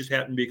they just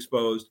happen to be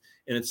exposed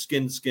and it's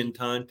skin-to-skin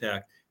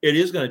contact. It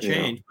is going to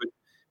change,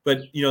 but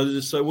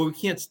we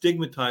can't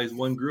stigmatize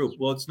one group.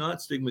 Well, it's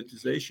not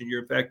stigmatization.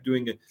 You're in fact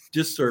doing a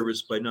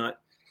disservice by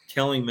not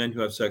telling men who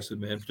have sex with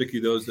men,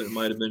 particularly those that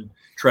might have been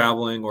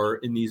traveling or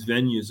in these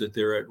venues, that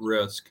they're at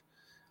risk.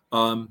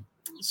 Peter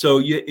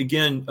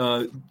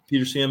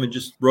Salmon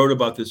just wrote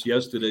about this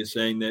yesterday,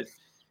 saying that,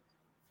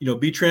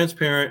 be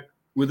transparent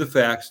with the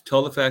facts,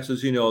 tell the facts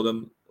as you know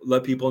them,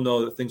 let people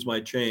know that things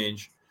might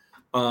change.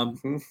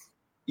 And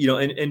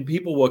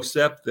people will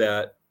accept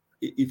that.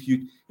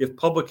 If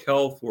public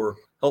health or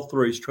health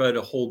authorities try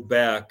to hold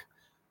back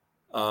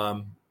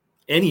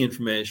any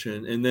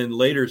information and then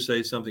later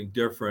say something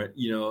different,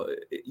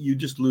 you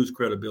just lose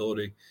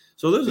credibility.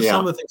 So those are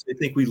some of the things I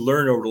think we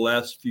learned over the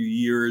last few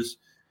years,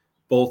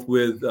 both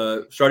with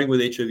starting with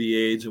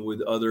HIV/AIDS and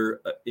with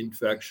other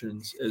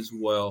infections as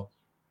well.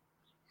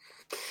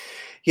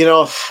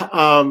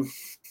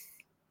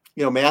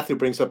 Matthew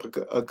brings up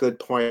a good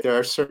point. There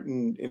are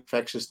certain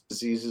infectious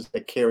diseases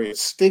that carry a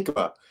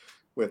stigma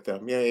with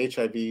them.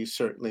 HIV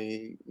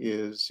certainly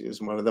is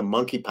one of them.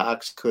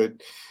 Monkeypox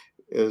could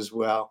as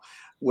well.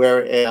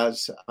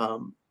 Whereas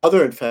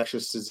other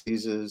infectious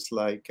diseases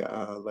like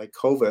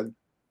COVID,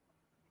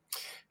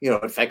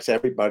 affects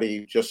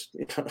everybody just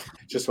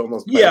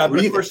almost. Yeah,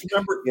 but of course,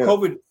 remember,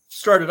 COVID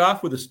started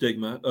off with a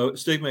stigma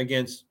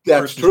against.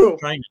 That's true.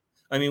 China.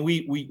 I mean,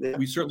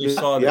 we certainly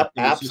saw that.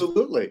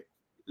 Absolutely.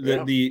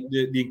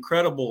 The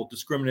incredible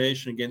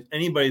discrimination against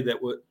anybody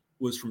that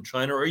was from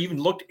China or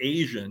even looked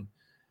Asian,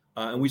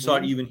 and we saw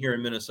it even here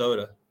in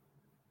Minnesota.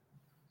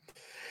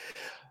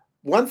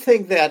 One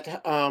thing that,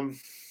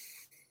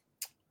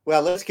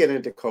 let's get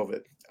into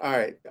COVID. All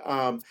right.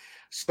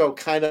 So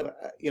kind of,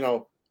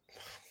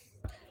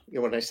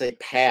 when I say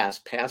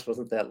past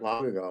wasn't that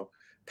long ago.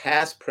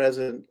 Past,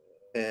 present,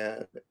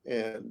 and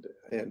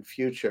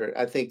future.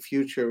 I think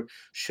future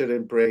should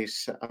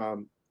embrace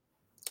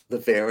the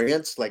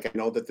variants. Like, I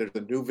know that there's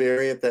a new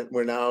variant that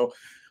we're now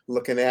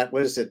looking at.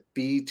 What is it?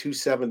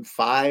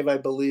 B.275, I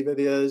believe it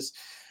is.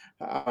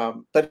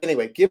 But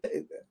anyway, give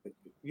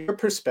your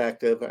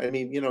perspective. I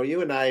mean,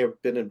 you and I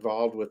have been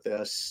involved with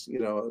this,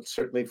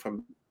 certainly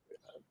from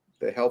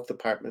the health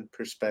department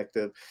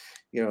perspective,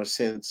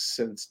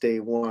 since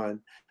day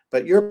one.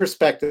 But your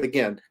perspective,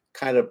 again,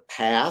 kind of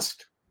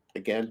past,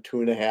 again,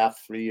 2.5,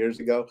 3 years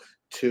ago,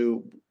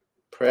 to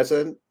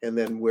present, and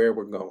then where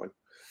we're going.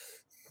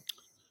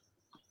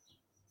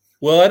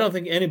 Well, I don't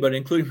think anybody,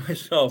 including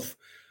myself,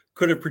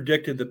 could have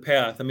predicted the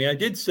path. I mean, I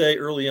did say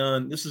early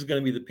on, this is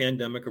going to be the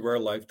pandemic of our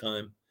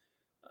lifetime.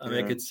 I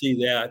mean, I could see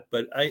that,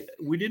 but I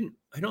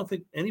don't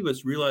think any of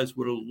us realized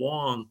what a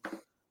long,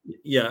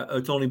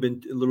 it's only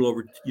been a little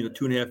over,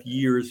 2.5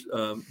 years,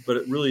 but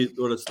it really,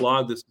 what a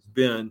slog this has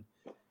been,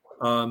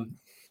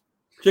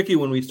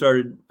 particularly when we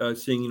started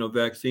seeing,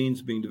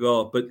 vaccines being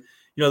developed. But,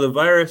 the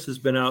virus has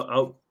been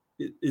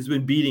has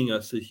been beating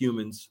us as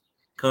humans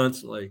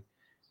constantly.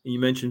 And you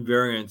mentioned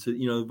variants,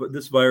 but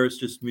this virus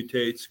just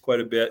mutates quite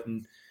a bit,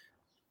 and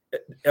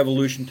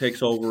evolution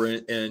takes over,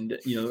 and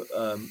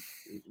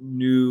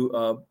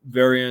new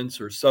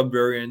variants or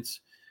subvariants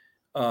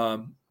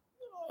have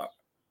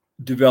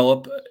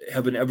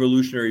an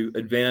evolutionary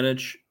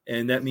advantage,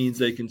 and that means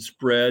they can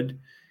spread.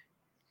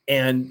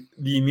 And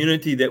the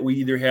immunity that we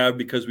either have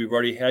because we've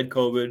already had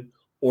COVID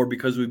or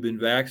because we've been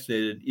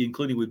vaccinated,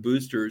 including with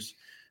boosters,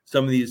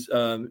 some of these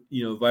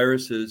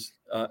viruses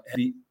have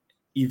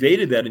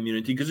evaded that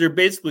immunity because they're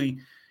basically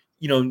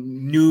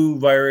new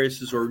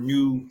viruses or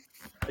new.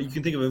 You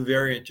can think of a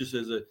variant just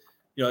as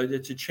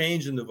it's a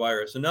change in the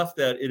virus enough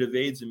that it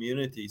evades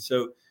immunity.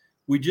 So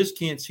we just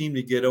can't seem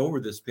to get over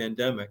this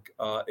pandemic.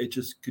 It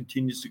just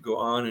continues to go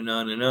on and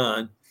on and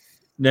on.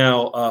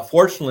 Now,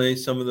 fortunately,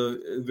 some of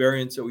the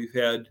variants that we've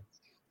had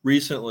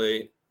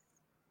recently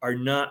are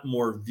not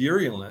more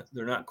virulent.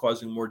 They're not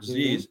causing more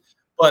disease,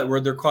 but where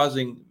they're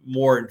causing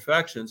more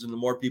infections. And the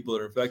more people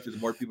that are infected, the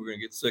more people are going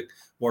to get sick,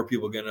 more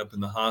people getting up in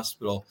the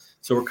hospital.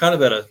 So we're kind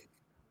of at a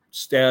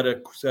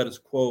status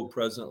quo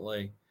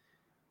presently.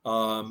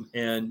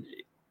 And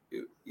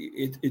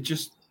it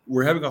just,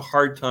 we're having a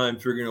hard time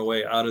figuring a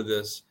way out of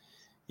this.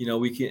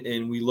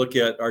 We look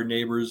at our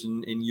neighbors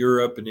in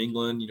Europe and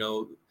England.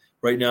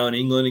 Right now in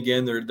England,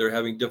 again, they're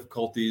having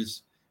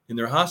difficulties in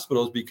their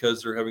hospitals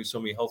because they're having so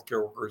many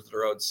healthcare workers that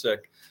are out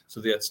sick. So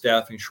they have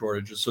staffing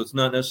shortages. So it's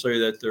not necessarily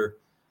that they're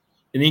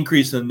an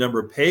increase in the number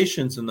of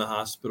patients in the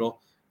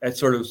hospital at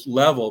sort of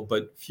level,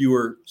 but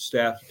fewer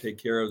staff to take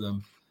care of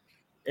them.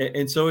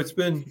 And so it's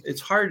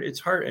hard. It's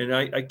hard. And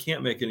I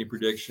can't make any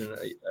prediction.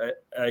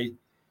 I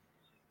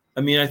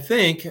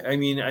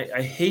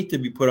hate to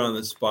be put on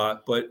the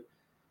spot, but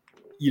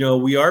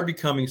we are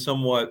becoming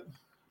somewhat,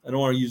 I don't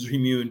want to use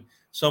immune,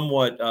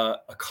 somewhat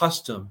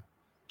accustomed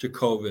to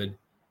COVID.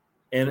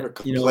 And,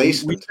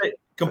 complacent. we say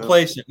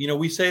complacent,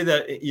 we say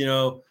that,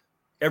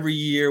 every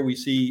year we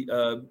see,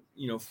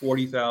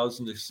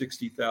 40,000 to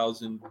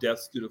 60,000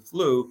 deaths due to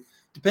flu,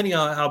 depending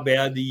on how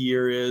bad the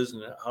year is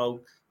and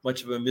how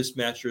much of a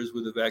mismatch there is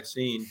with the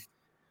vaccine.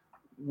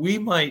 We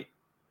might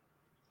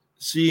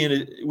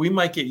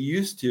get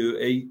used to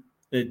an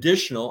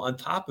additional, on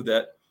top of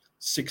that,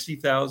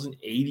 60,000,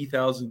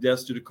 80,000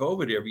 deaths due to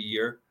COVID every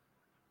year.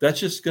 That's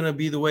just going to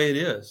be the way it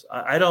is.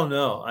 I don't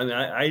know. I mean,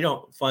 I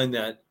don't find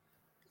that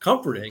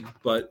comforting,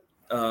 but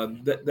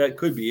that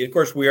could be. Of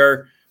course, we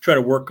are trying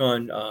to work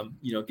on,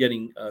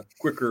 getting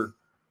quicker,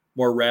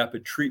 more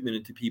rapid treatment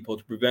into people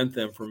to prevent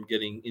them from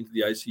getting into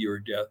the ICU or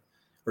death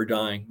or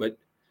dying. But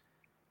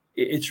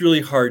it's really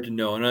hard to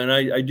know. And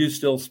I do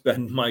still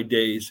spend my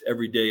days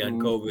every day on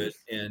COVID,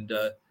 and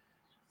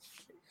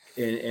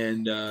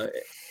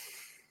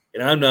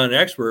I'm not an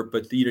expert,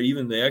 but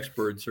even the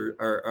experts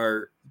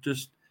are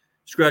just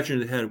scratching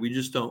their head. We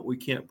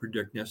can't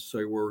predict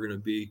necessarily where we're going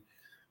to be.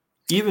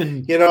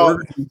 Even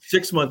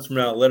 6 months from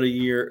now, let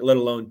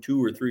alone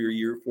 2 or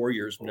 3 or 4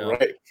 years from now.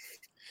 Right.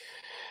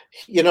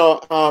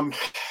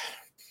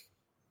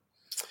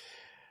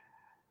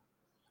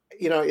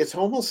 It's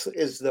almost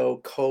as though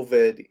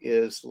COVID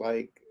is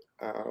like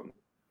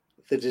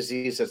the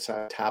disease that's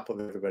on top of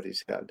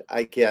everybody's head.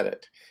 I get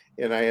it,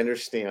 and I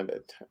understand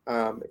it.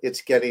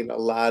 It's getting a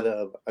lot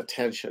of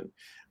attention,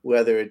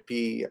 whether it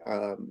be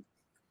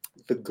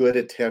the good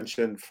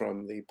attention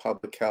from the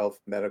public health,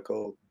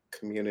 medical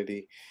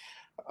community,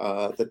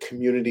 the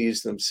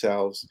communities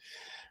themselves,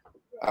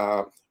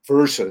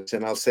 versus,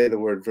 and I'll say the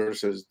word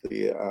versus,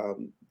 the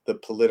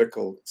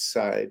political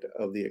side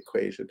of the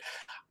equation.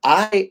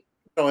 And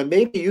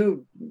maybe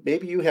you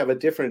have a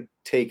different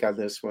take on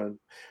this one,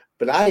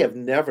 but I have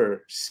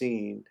never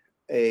seen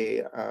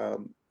a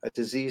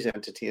disease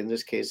entity, in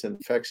this case,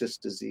 infectious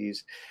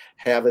disease,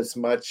 have as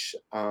much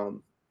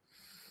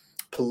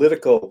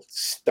political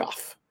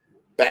stuff,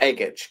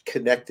 baggage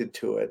connected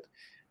to it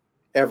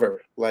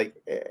ever, like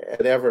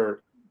at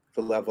ever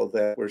the level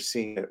that we're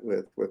seeing it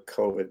with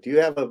COVID. Do you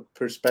have a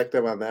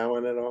perspective on that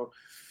one at all?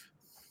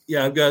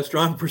 Yeah, I've got a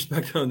strong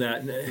perspective on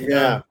that.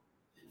 Yeah.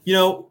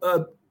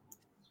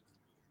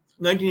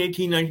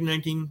 1918,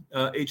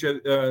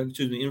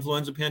 1919,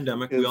 influenza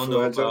pandemic. We all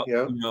know about.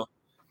 Yeah.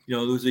 There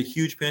was a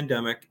huge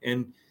pandemic,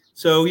 and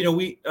so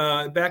we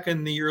back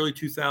in the early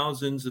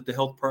 2000s at the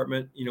health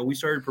department, we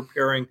started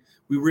preparing.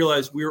 We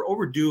realized we were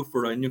overdue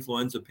for an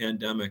influenza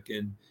pandemic,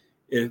 and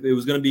if it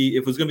was going to be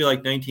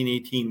like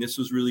 1918, this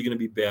was really going to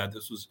be bad.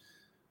 This was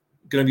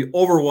going to be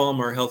overwhelm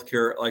our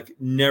healthcare like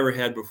never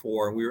had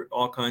before. We were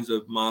all kinds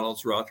of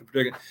models were out to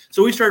predict it.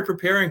 So we started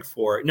preparing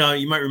for it. Now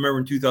you might remember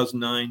in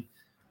 2009.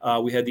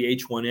 We had the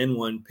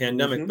H1N1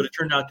 pandemic, but it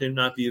turned out to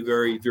not be a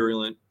very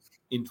virulent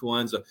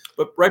influenza.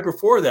 But right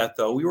before that,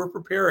 though, we were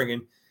preparing.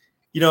 And,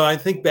 I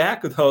think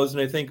back with those,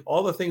 and I think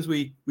all the things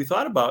we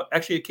thought about,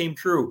 actually, it came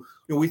true.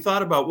 We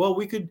thought about, well,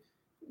 we could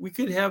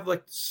have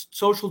like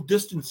social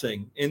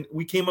distancing, and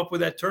we came up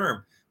with that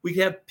term. We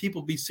could have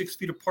people be 6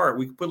 feet apart.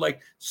 We could put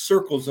like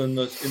circles in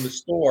the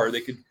store.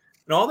 They could,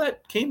 and all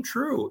that came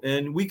true.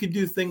 And we could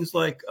do things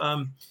like,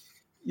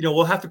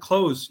 we'll have to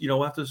close.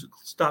 We'll have to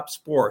stop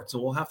sports,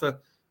 and we'll have to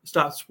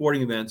stop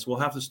sporting events. We'll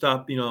have to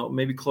stop,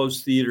 maybe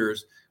close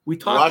theaters. We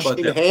talked about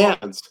that.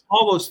 Hands.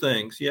 All those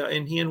things. Yeah.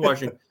 And hand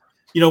washing.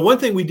 One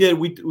thing we did,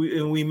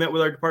 we met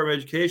with our Department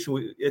of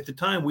Education. At the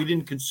time, we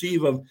didn't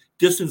conceive of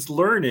distance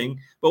learning,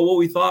 but what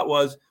we thought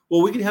was,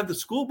 well, we could have the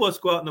school bus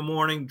go out in the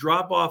morning,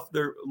 drop off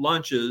their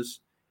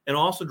lunches, and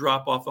also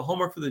drop off the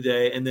homework for the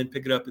day, and then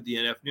pick it up at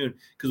the afternoon,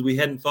 because we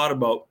hadn't thought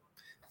about,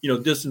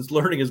 distance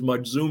learning as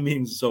much, Zoom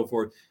meetings and so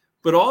forth.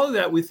 But all of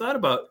that we thought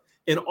about.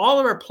 In all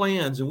of our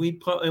plans, and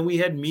we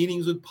had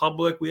meetings with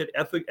public, we had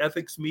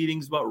ethics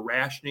meetings about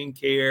rationing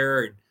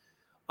care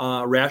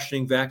and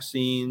rationing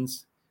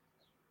vaccines.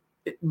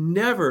 It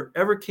never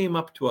ever came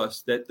up to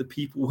us that the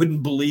people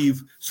wouldn't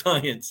believe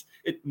science.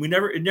 It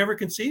never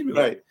conceived of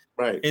it.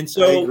 Right. And I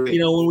so, agree.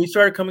 when we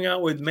started coming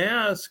out with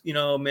mask,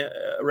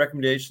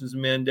 recommendations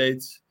and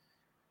mandates.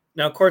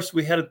 Now, of course,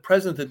 we had a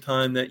president at the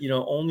time that,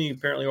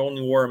 apparently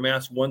only wore a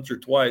mask once or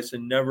twice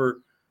and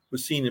never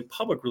was seen in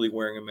public really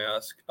wearing a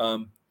mask.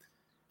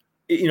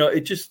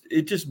 It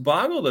just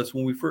boggled us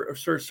when we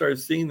first started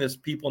seeing this,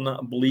 people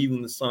not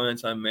believing the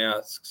science on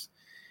masks.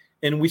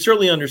 And we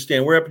certainly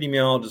understand, we're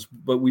epidemiologists,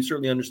 but we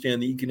certainly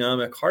understand the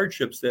economic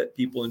hardships that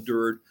people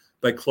endured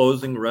by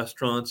closing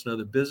restaurants and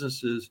other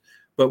businesses.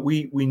 But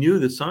we knew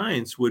the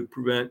science would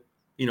prevent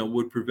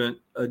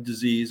a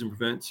disease and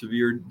prevent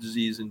severe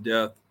disease and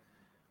death.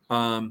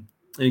 And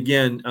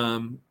again,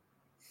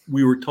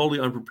 we were totally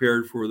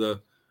unprepared for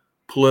the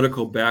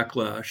political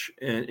backlash,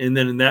 and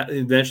then that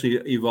eventually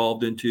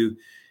evolved into,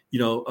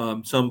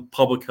 some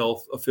public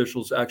health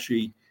officials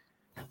actually,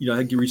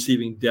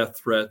 receiving death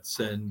threats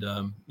and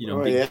Oh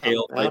getting yeah,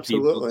 tailed by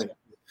people. absolutely.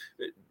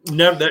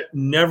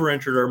 Never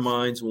entered our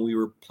minds when we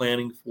were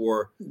planning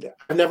for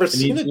I've never an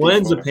seen it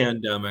influenza before.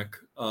 pandemic.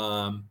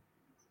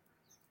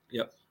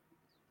 Yep.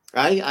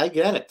 I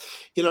get it.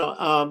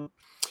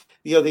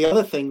 The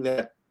other thing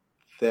that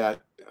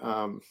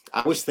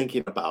I was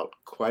thinking about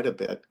quite a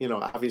bit,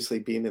 obviously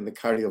being in the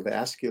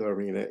cardiovascular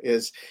arena,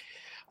 is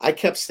I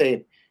kept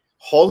saying,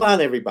 "Hold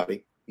on,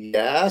 everybody.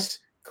 Yes,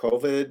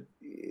 COVID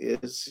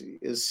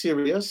is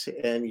serious,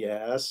 and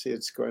yes,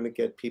 it's going to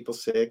get people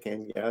sick,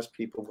 and yes,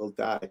 people will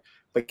die.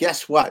 But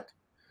guess what?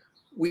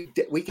 We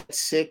get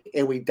sick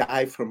and we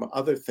die from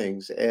other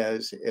things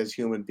as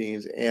human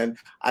beings, and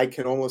I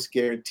can almost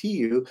guarantee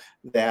you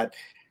that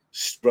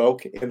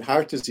stroke and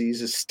heart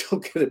disease is still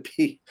going to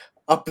be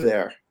up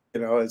there,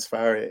 as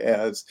far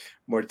as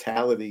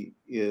mortality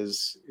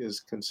is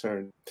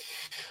concerned.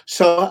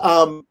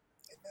 So,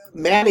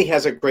 Maddie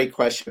has a great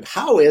question.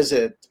 How is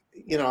it,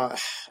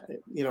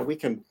 we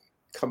can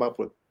come up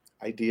with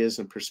ideas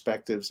and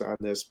perspectives on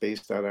this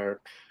based on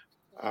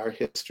our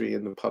history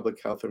in the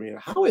public health arena.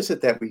 How is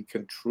it that we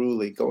can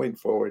truly, going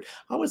forward,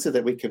 how is it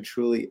that we can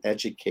truly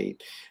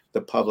educate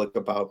the public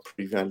about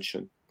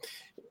prevention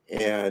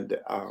and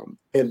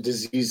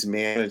disease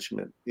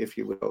management, if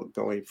you will,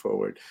 going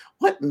forward?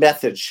 What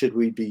methods should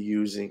we be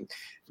using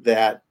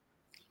that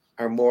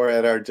are more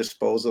at our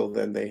disposal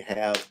than they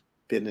have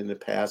been in the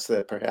past,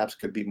 that perhaps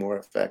could be more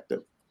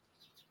effective?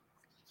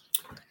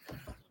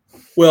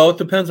 Well, it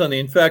depends on the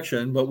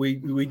infection, but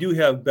we do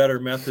have better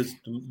methods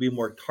to be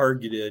more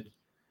targeted.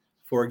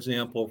 For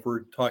example, if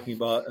we're talking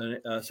about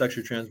a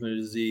sexually transmitted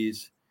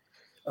disease,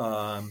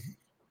 um,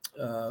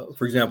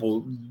 for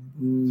example,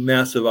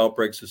 massive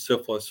outbreaks of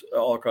syphilis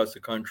all across the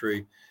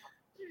country,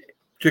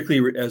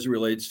 particularly as it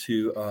relates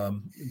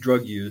to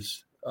drug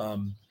use,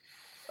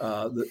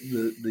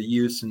 the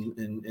use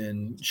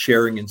and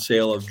sharing and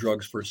sale of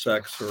drugs for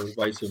sex or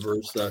vice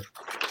versa.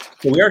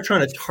 So we are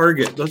trying to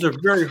target. Those are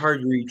very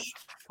hard to reach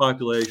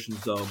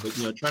populations, though. But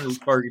trying to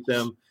target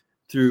them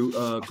through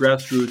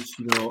grassroots,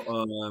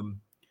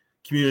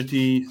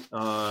 community,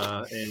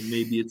 and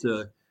maybe it's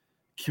a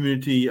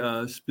community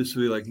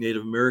specifically like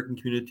Native American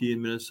community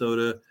in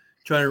Minnesota,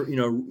 trying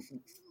to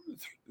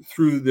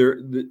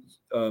through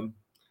um,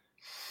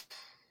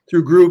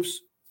 through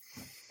groups,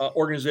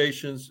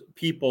 organizations,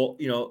 people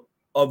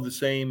of the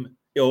same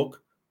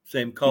ilk,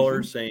 same color,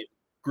 Hmm. same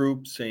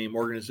group, same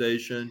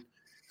organization.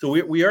 So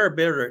we are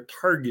better at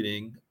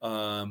targeting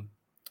and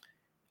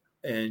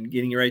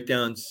getting right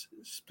down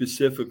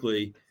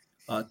specifically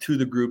to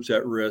the groups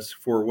at risk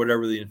for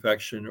whatever the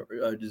infection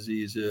or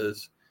disease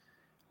is.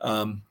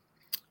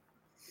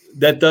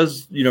 That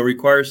does,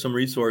 require some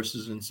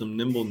resources and some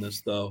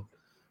nimbleness, though,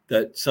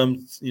 that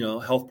some,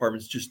 health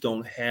departments just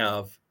don't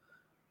have.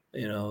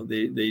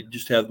 They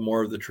just have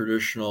more of the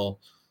traditional,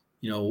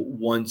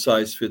 one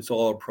size fits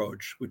all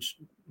approach, which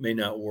may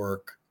not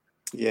work.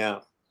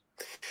 Yeah.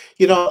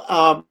 You know,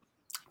 um,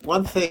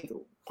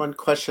 one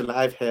question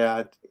I've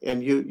had,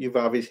 and you've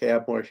obviously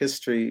had more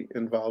history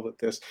involved with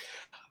this,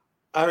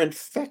 are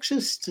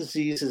infectious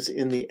diseases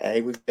in the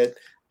aggregate,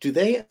 do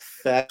they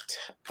affect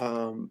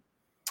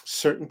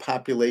certain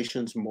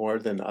populations more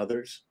than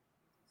others?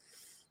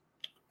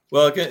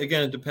 Well,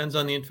 again, it depends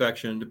on the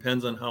infection,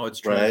 depends on how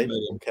it's Right.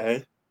 transmitted.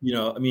 Okay.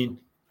 I mean,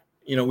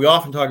 we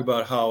often talk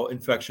about how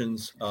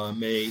infections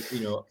may,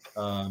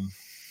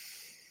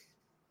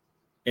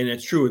 and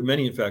it's true with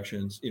many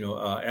infections,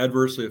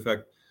 adversely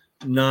affect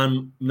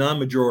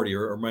non-majority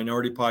or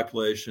minority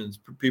populations,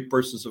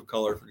 persons of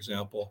color, for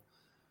example.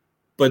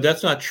 But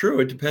that's not true.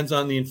 It depends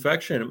on the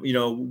infection.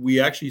 We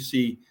actually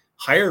see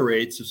higher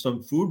rates of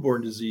some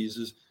foodborne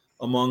diseases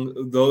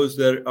among those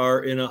that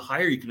are in a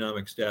higher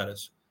economic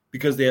status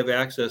because they have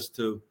access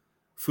to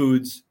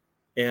foods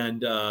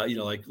and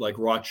like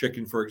raw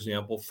chicken, for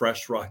example,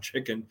 fresh raw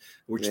chicken,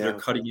 which they're Yeah.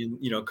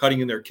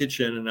 cutting in their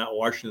kitchen and not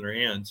washing their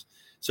hands.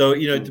 So it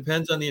Mm.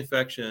 depends on the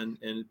infection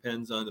and it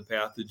depends on the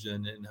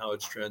pathogen and how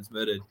it's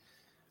transmitted.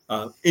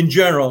 In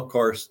general, of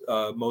course,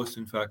 most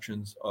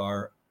infections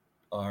are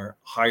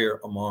higher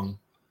among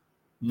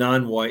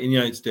non-white in the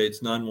United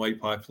States, non-white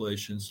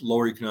populations,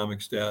 lower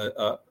economic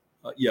status,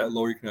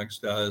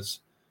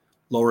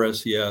 lower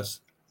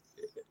SES,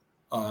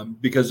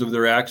 because of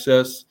their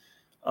access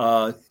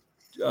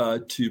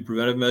to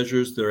preventive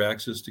measures, their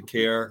access to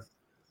care,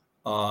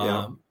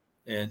 Yeah.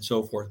 and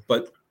so forth.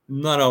 But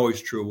not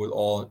always true with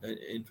all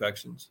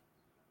infections.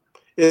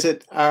 Is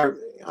it our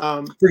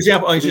For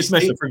example, I do we just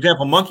mentioned, see? for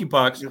example,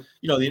 monkeypox.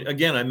 Yeah.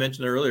 Again, I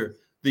mentioned earlier,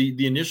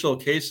 the initial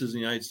cases in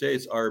the United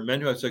States are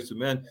men who have sex with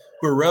men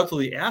who are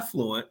relatively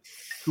affluent,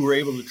 who are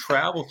able to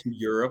travel to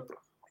Europe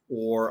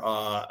or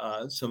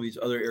some of these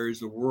other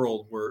areas of the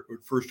world where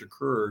it first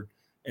occurred,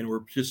 and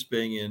were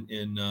participating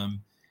in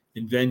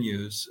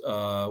venues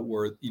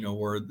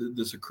where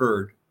this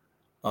occurred.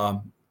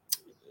 Um,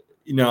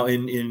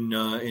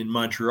 in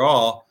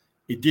Montreal,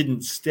 it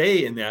didn't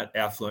stay in that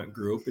affluent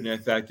group, and in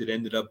fact, it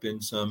ended up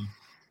in some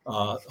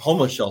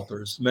homeless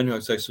shelters. Men who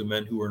had sex with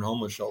men who were in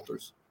homeless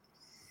shelters.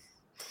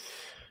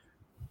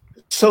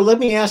 So let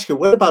me ask you,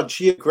 what about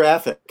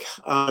geographic?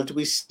 Do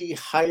we see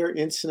higher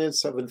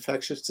incidence of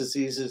infectious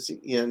diseases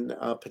in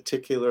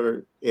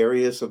particular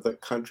areas of the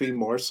country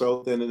more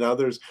so than in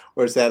others,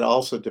 or is that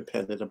also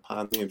dependent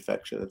upon the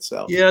infection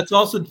itself? Yeah, it's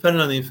also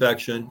dependent on the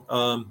infection.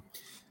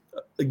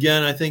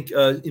 Again, I think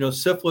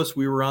syphilis.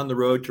 We were on the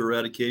road to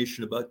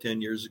eradication about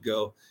 10 years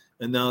ago,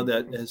 and now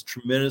that has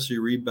tremendously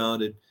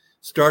rebounded,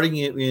 starting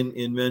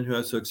in men who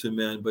have sex with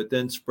men, but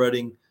then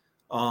spreading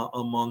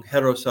among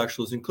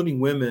heterosexuals, including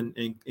women,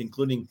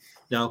 including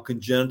now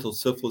congenital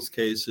syphilis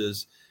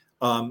cases.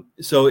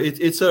 So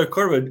it's a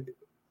kind of a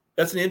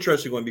that's an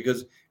interesting one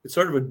because it's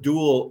sort of a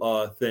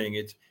dual thing.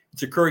 It's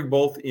occurring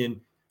both in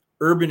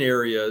urban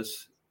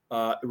areas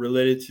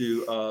related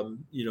to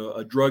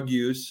drug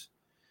use,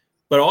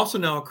 but also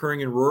now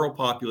occurring in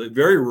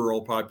very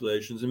rural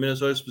populations in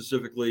Minnesota,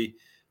 specifically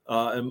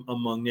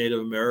among Native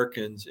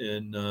Americans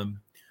in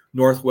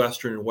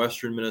northwestern and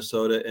western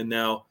Minnesota, and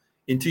now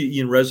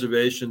in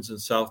reservations in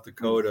South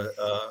Dakota,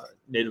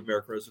 Native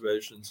American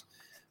reservations.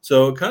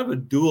 So kind of a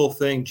dual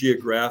thing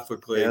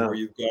geographically, Yeah. where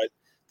you've got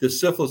the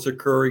syphilis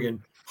occurring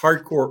in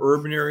hardcore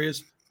urban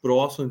areas, but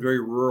also in very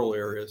rural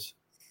areas.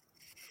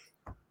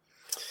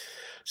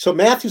 So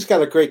Matthew's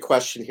got a great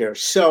question here.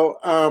 So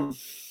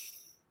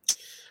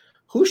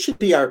who should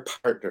be our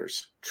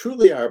partners,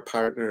 truly our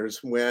partners,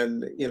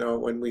 when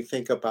we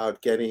think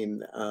about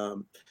getting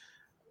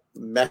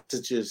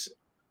messages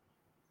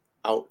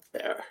out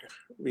there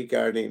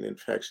regarding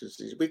infectious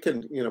disease? We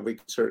can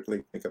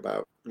certainly think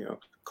about,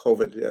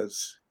 COVID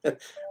as,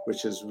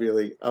 which is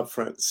really up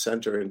front and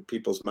center in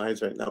people's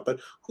minds right now, but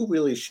who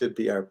really should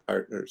be our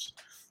partners?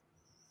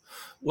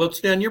 Well,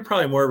 Stan, you're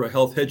probably more of a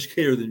health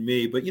educator than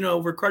me, but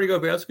for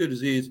cardiovascular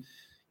disease,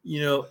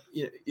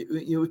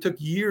 it took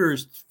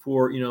years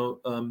for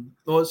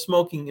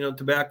smoking,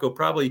 tobacco.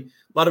 Probably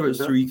a lot of it's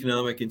Mhm. through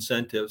economic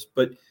incentives,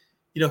 but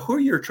who are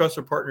your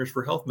trusted partners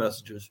for health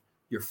messages?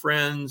 Your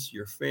friends,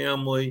 your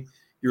family,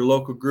 your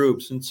local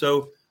groups, and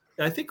so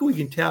I think we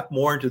can tap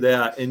more into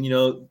that. And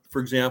for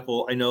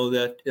example, I know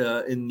that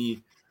in the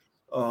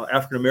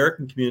African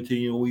American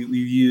community,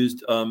 we've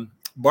used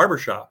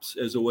barbershops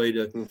as a way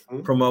to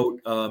Mhm. promote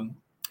Yeah.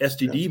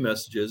 STD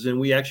messages, and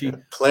we Yeah. actually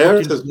hooked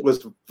Clarence into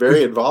was very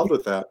we, involved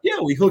with that. yeah,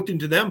 we hooked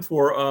into them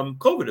for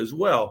COVID as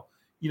well.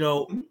 You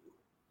know, Mhm.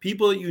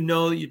 people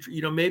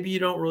that maybe you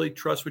don't really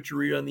trust what you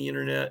read on the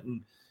internet,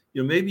 and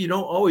maybe you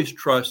don't always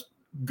trust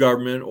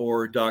government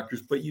or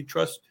doctors, but you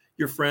trust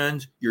your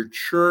friends, your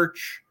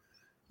church,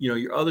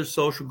 your other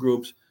social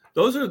groups.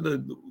 Those are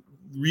the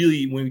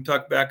really, when we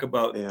talk back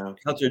about Yeah.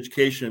 health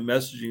education and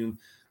messaging,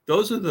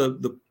 those are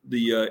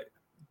the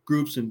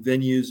groups and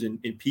venues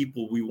and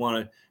people we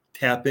want to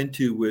tap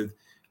into with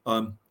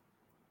um,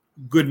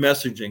 good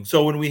messaging.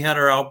 So when we had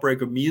our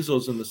outbreak of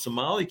measles in the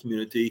Somali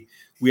community,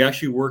 we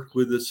actually worked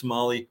with the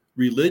Somali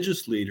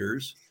religious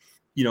leaders,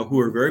 who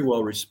are Mhm. very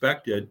well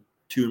respected,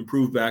 to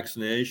improve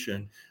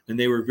vaccination, and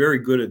they were very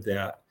good at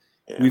that.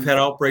 Yeah. We've had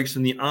outbreaks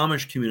in the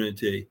Amish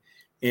community,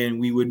 and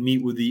we would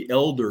meet with the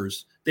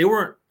elders. They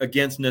weren't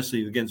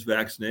necessarily against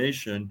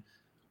vaccination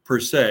per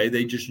se.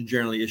 They just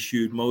generally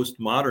issued most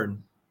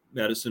modern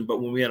medicine.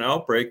 But when we had an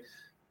outbreak,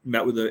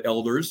 met with the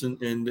elders, and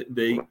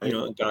they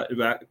Right.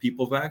 got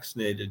people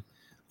vaccinated.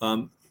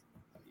 Um,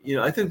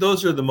 I think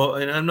those are the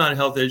most, and I'm not a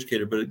health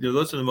educator, but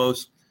those are the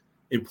most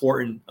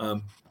important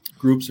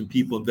groups and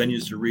people and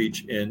venues to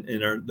reach, and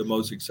are the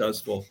most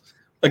successful.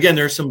 Again,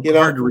 there's some You know,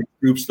 hard to reach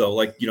groups though,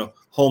 like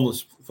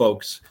homeless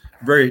folks,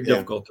 very yeah.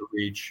 difficult to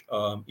reach.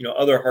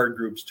 Other hard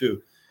groups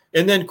too,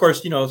 and then of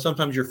course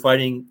sometimes you're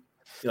fighting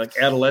like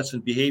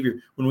adolescent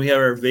behavior. When we had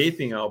our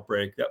vaping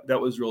outbreak, that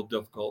was real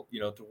difficult,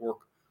 to work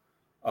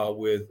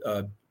with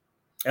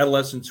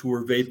adolescents who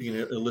were vaping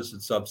an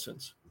illicit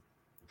substance.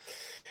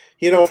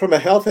 From a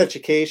health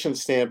education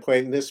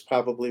standpoint, and this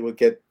probably will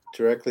get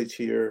directly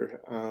to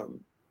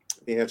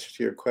the answer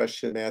to your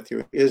question,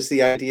 Matthew, is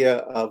the idea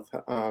of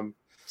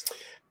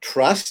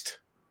trust.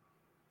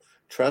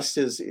 Trust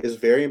is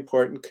very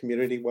important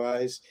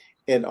community-wise,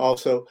 and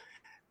also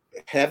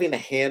having a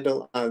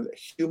handle on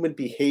human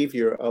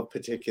behavior of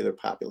particular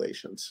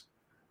populations,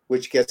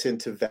 which gets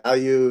into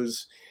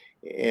values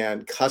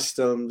and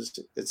customs,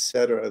 et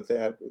cetera,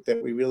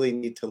 that we really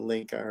need to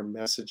link our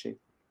messaging.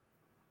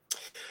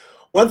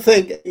 One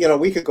thing,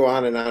 we could go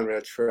on and on,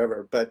 Rich,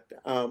 forever, but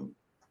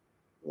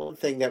one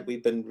thing that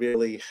we've been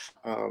really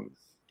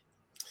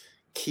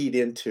keyed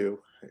into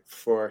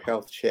for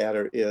Health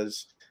Chatter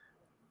is,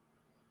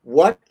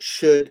 what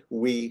should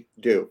we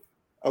do?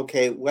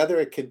 Okay, whether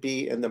it could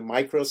be in the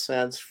micro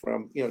sense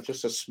from,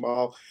 just a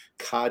small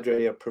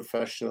cadre of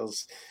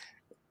professionals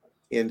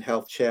in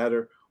Health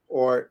Chatter,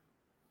 or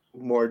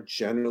more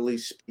generally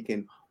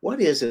speaking, what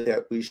is it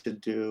that we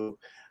should do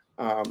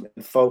and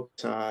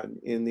focus on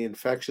in the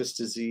infectious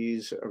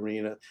disease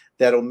arena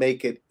that'll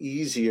make it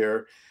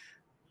easier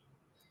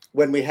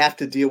when we have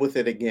to deal with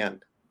it again?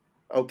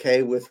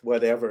 Okay, with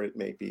whatever it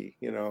may be,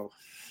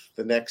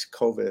 the next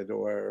COVID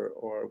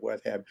or what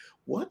have.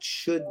 What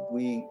should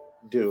we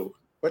do?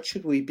 What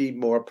should we be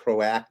more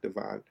proactive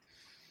on?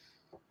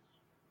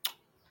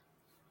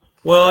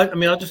 Well, I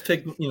mean, I'll just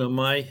take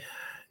my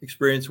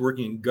experience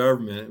working in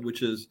government,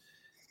 which is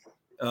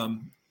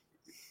um,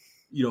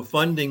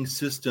 funding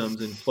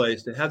systems in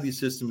place, to have these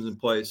systems in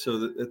place so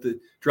that at the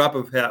drop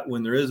of a hat,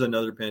 when there is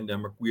another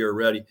pandemic, we are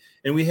ready.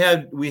 And we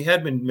had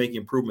been making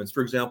improvements.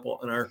 For example,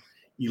 in our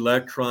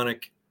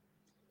electronic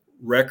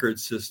record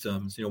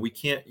systems, we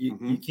can't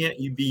you can't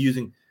be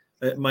using.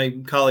 My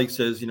colleague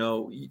says, you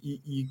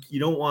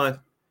don't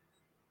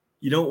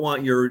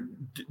want your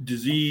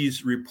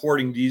disease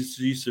reporting,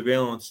 disease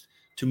surveillance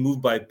to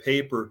move by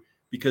paper,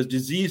 because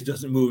disease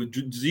doesn't move.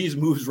 Disease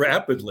moves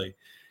rapidly.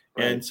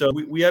 Right. And so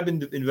we have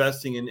been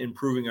investing in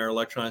improving our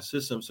electronic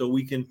system so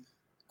we can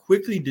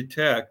quickly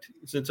detect,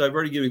 since I've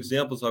already given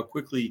examples how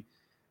quickly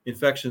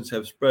infections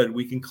have spread,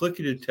 we can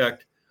quickly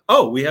detect,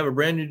 oh, we have a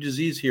brand new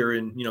disease here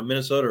in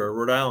Minnesota or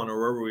Rhode Island or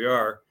wherever we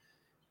are.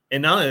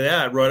 And not only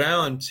that, Rhode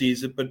Island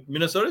sees it, but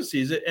Minnesota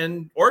sees it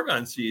and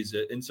Oregon sees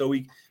it. And so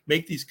we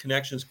make these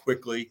connections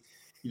quickly.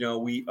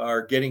 We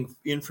are getting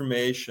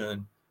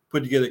information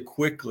put together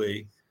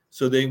quickly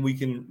so then we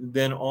can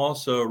then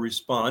also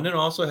respond, and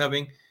also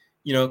having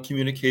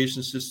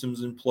communication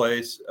systems in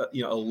place,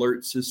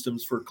 alert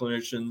systems for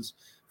clinicians,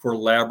 for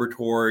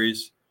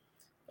laboratories.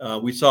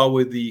 We saw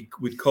with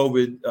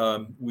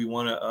COVID, we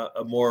want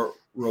a more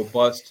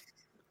robust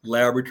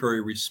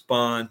laboratory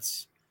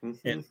response,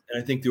 and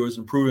I think there was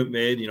improvement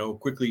made.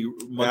 Quickly,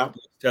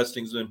 multiple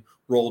testings been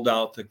rolled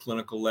out to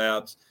clinical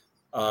labs.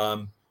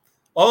 All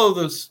of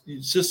those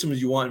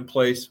systems you want in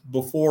place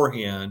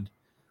beforehand.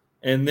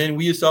 And then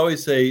we used to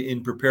always say,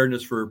 in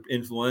preparedness for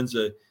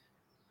influenza,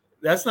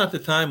 that's not the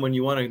time when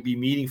you want to be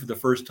meeting for the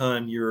first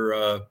time your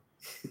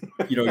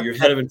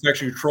head of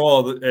infection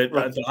control at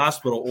the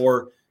hospital,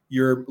 or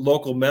your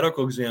local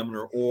medical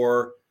examiner,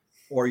 or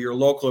your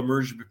local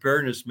emergency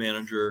preparedness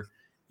manager.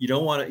 You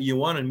want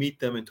to meet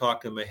them and talk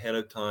to them ahead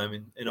of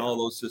time, and all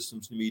those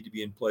systems need to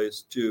be in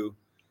place too,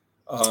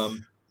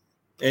 and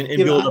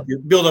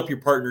build up your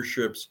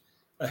partnerships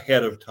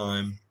ahead of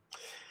time.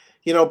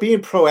 Being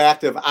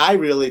proactive, I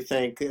really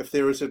think if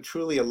there was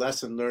truly a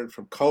lesson learned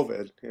from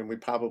COVID, and we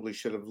probably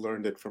should have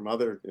learned it from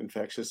other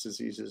infectious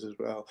diseases as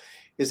well,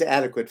 is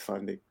adequate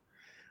funding.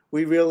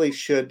 We really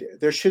should.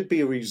 There should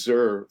be a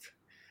reserve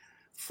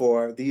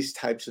for these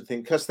types of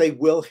things, because they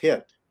will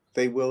hit.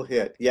 They will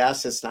hit.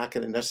 Yes, it's not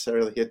going to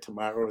necessarily hit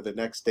tomorrow or the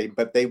next day,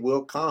 but they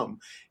will come.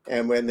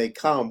 And when they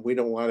come, we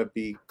don't want to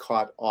be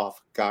caught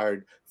off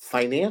guard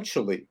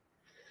financially.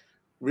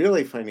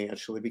 Really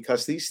financially,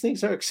 because these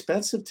things are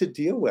expensive to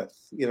deal with,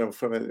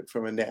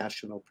 from a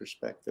national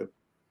perspective.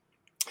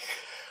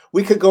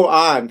 We could go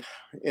on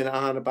and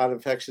on about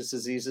infectious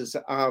diseases.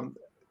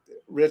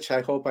 Rich,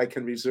 I hope I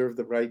can reserve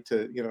the right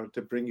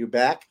to bring you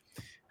back,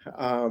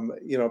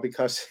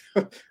 because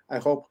I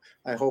hope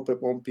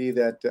it won't be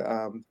that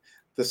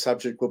the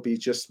subject will be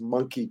just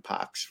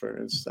monkeypox, for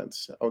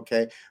instance.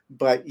 Okay,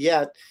 but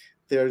yet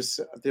there's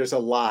a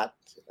lot.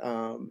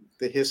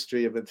 The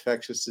history of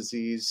infectious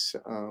disease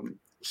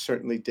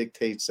certainly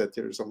dictates that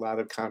there's a lot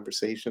of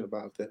conversation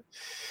about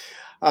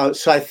that.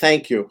 So I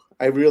thank you.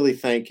 I really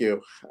thank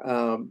you.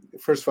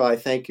 First of all, I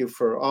thank you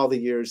for all the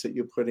years that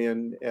you put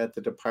in at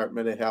the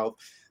Department of Health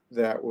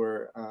that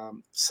were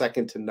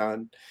second to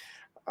none.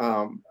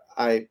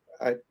 I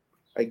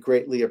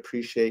greatly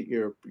appreciate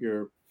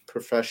your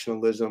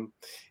professionalism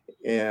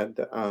and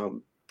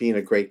being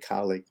a great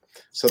colleague.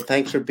 So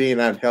thanks for being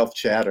on Health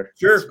Chatter.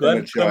 Sure,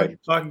 glad to come and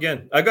talk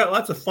again. I got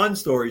lots of fun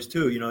stories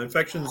too.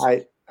 Infections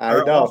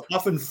are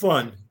often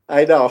fun.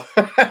 I know.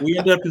 We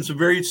end up in some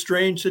very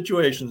strange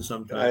situations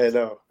sometimes.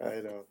 I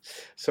know.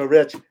 So,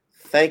 Rich,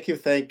 thank you.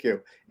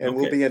 And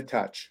we'll be in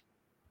touch.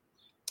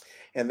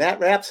 And that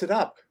wraps it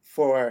up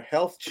for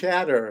Health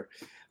Chatter,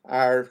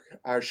 our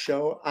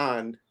show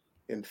on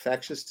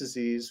infectious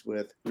disease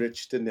with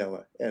Rich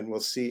Danila. And we'll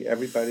see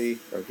everybody,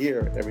 or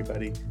hear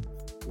everybody,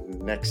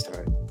 next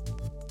time.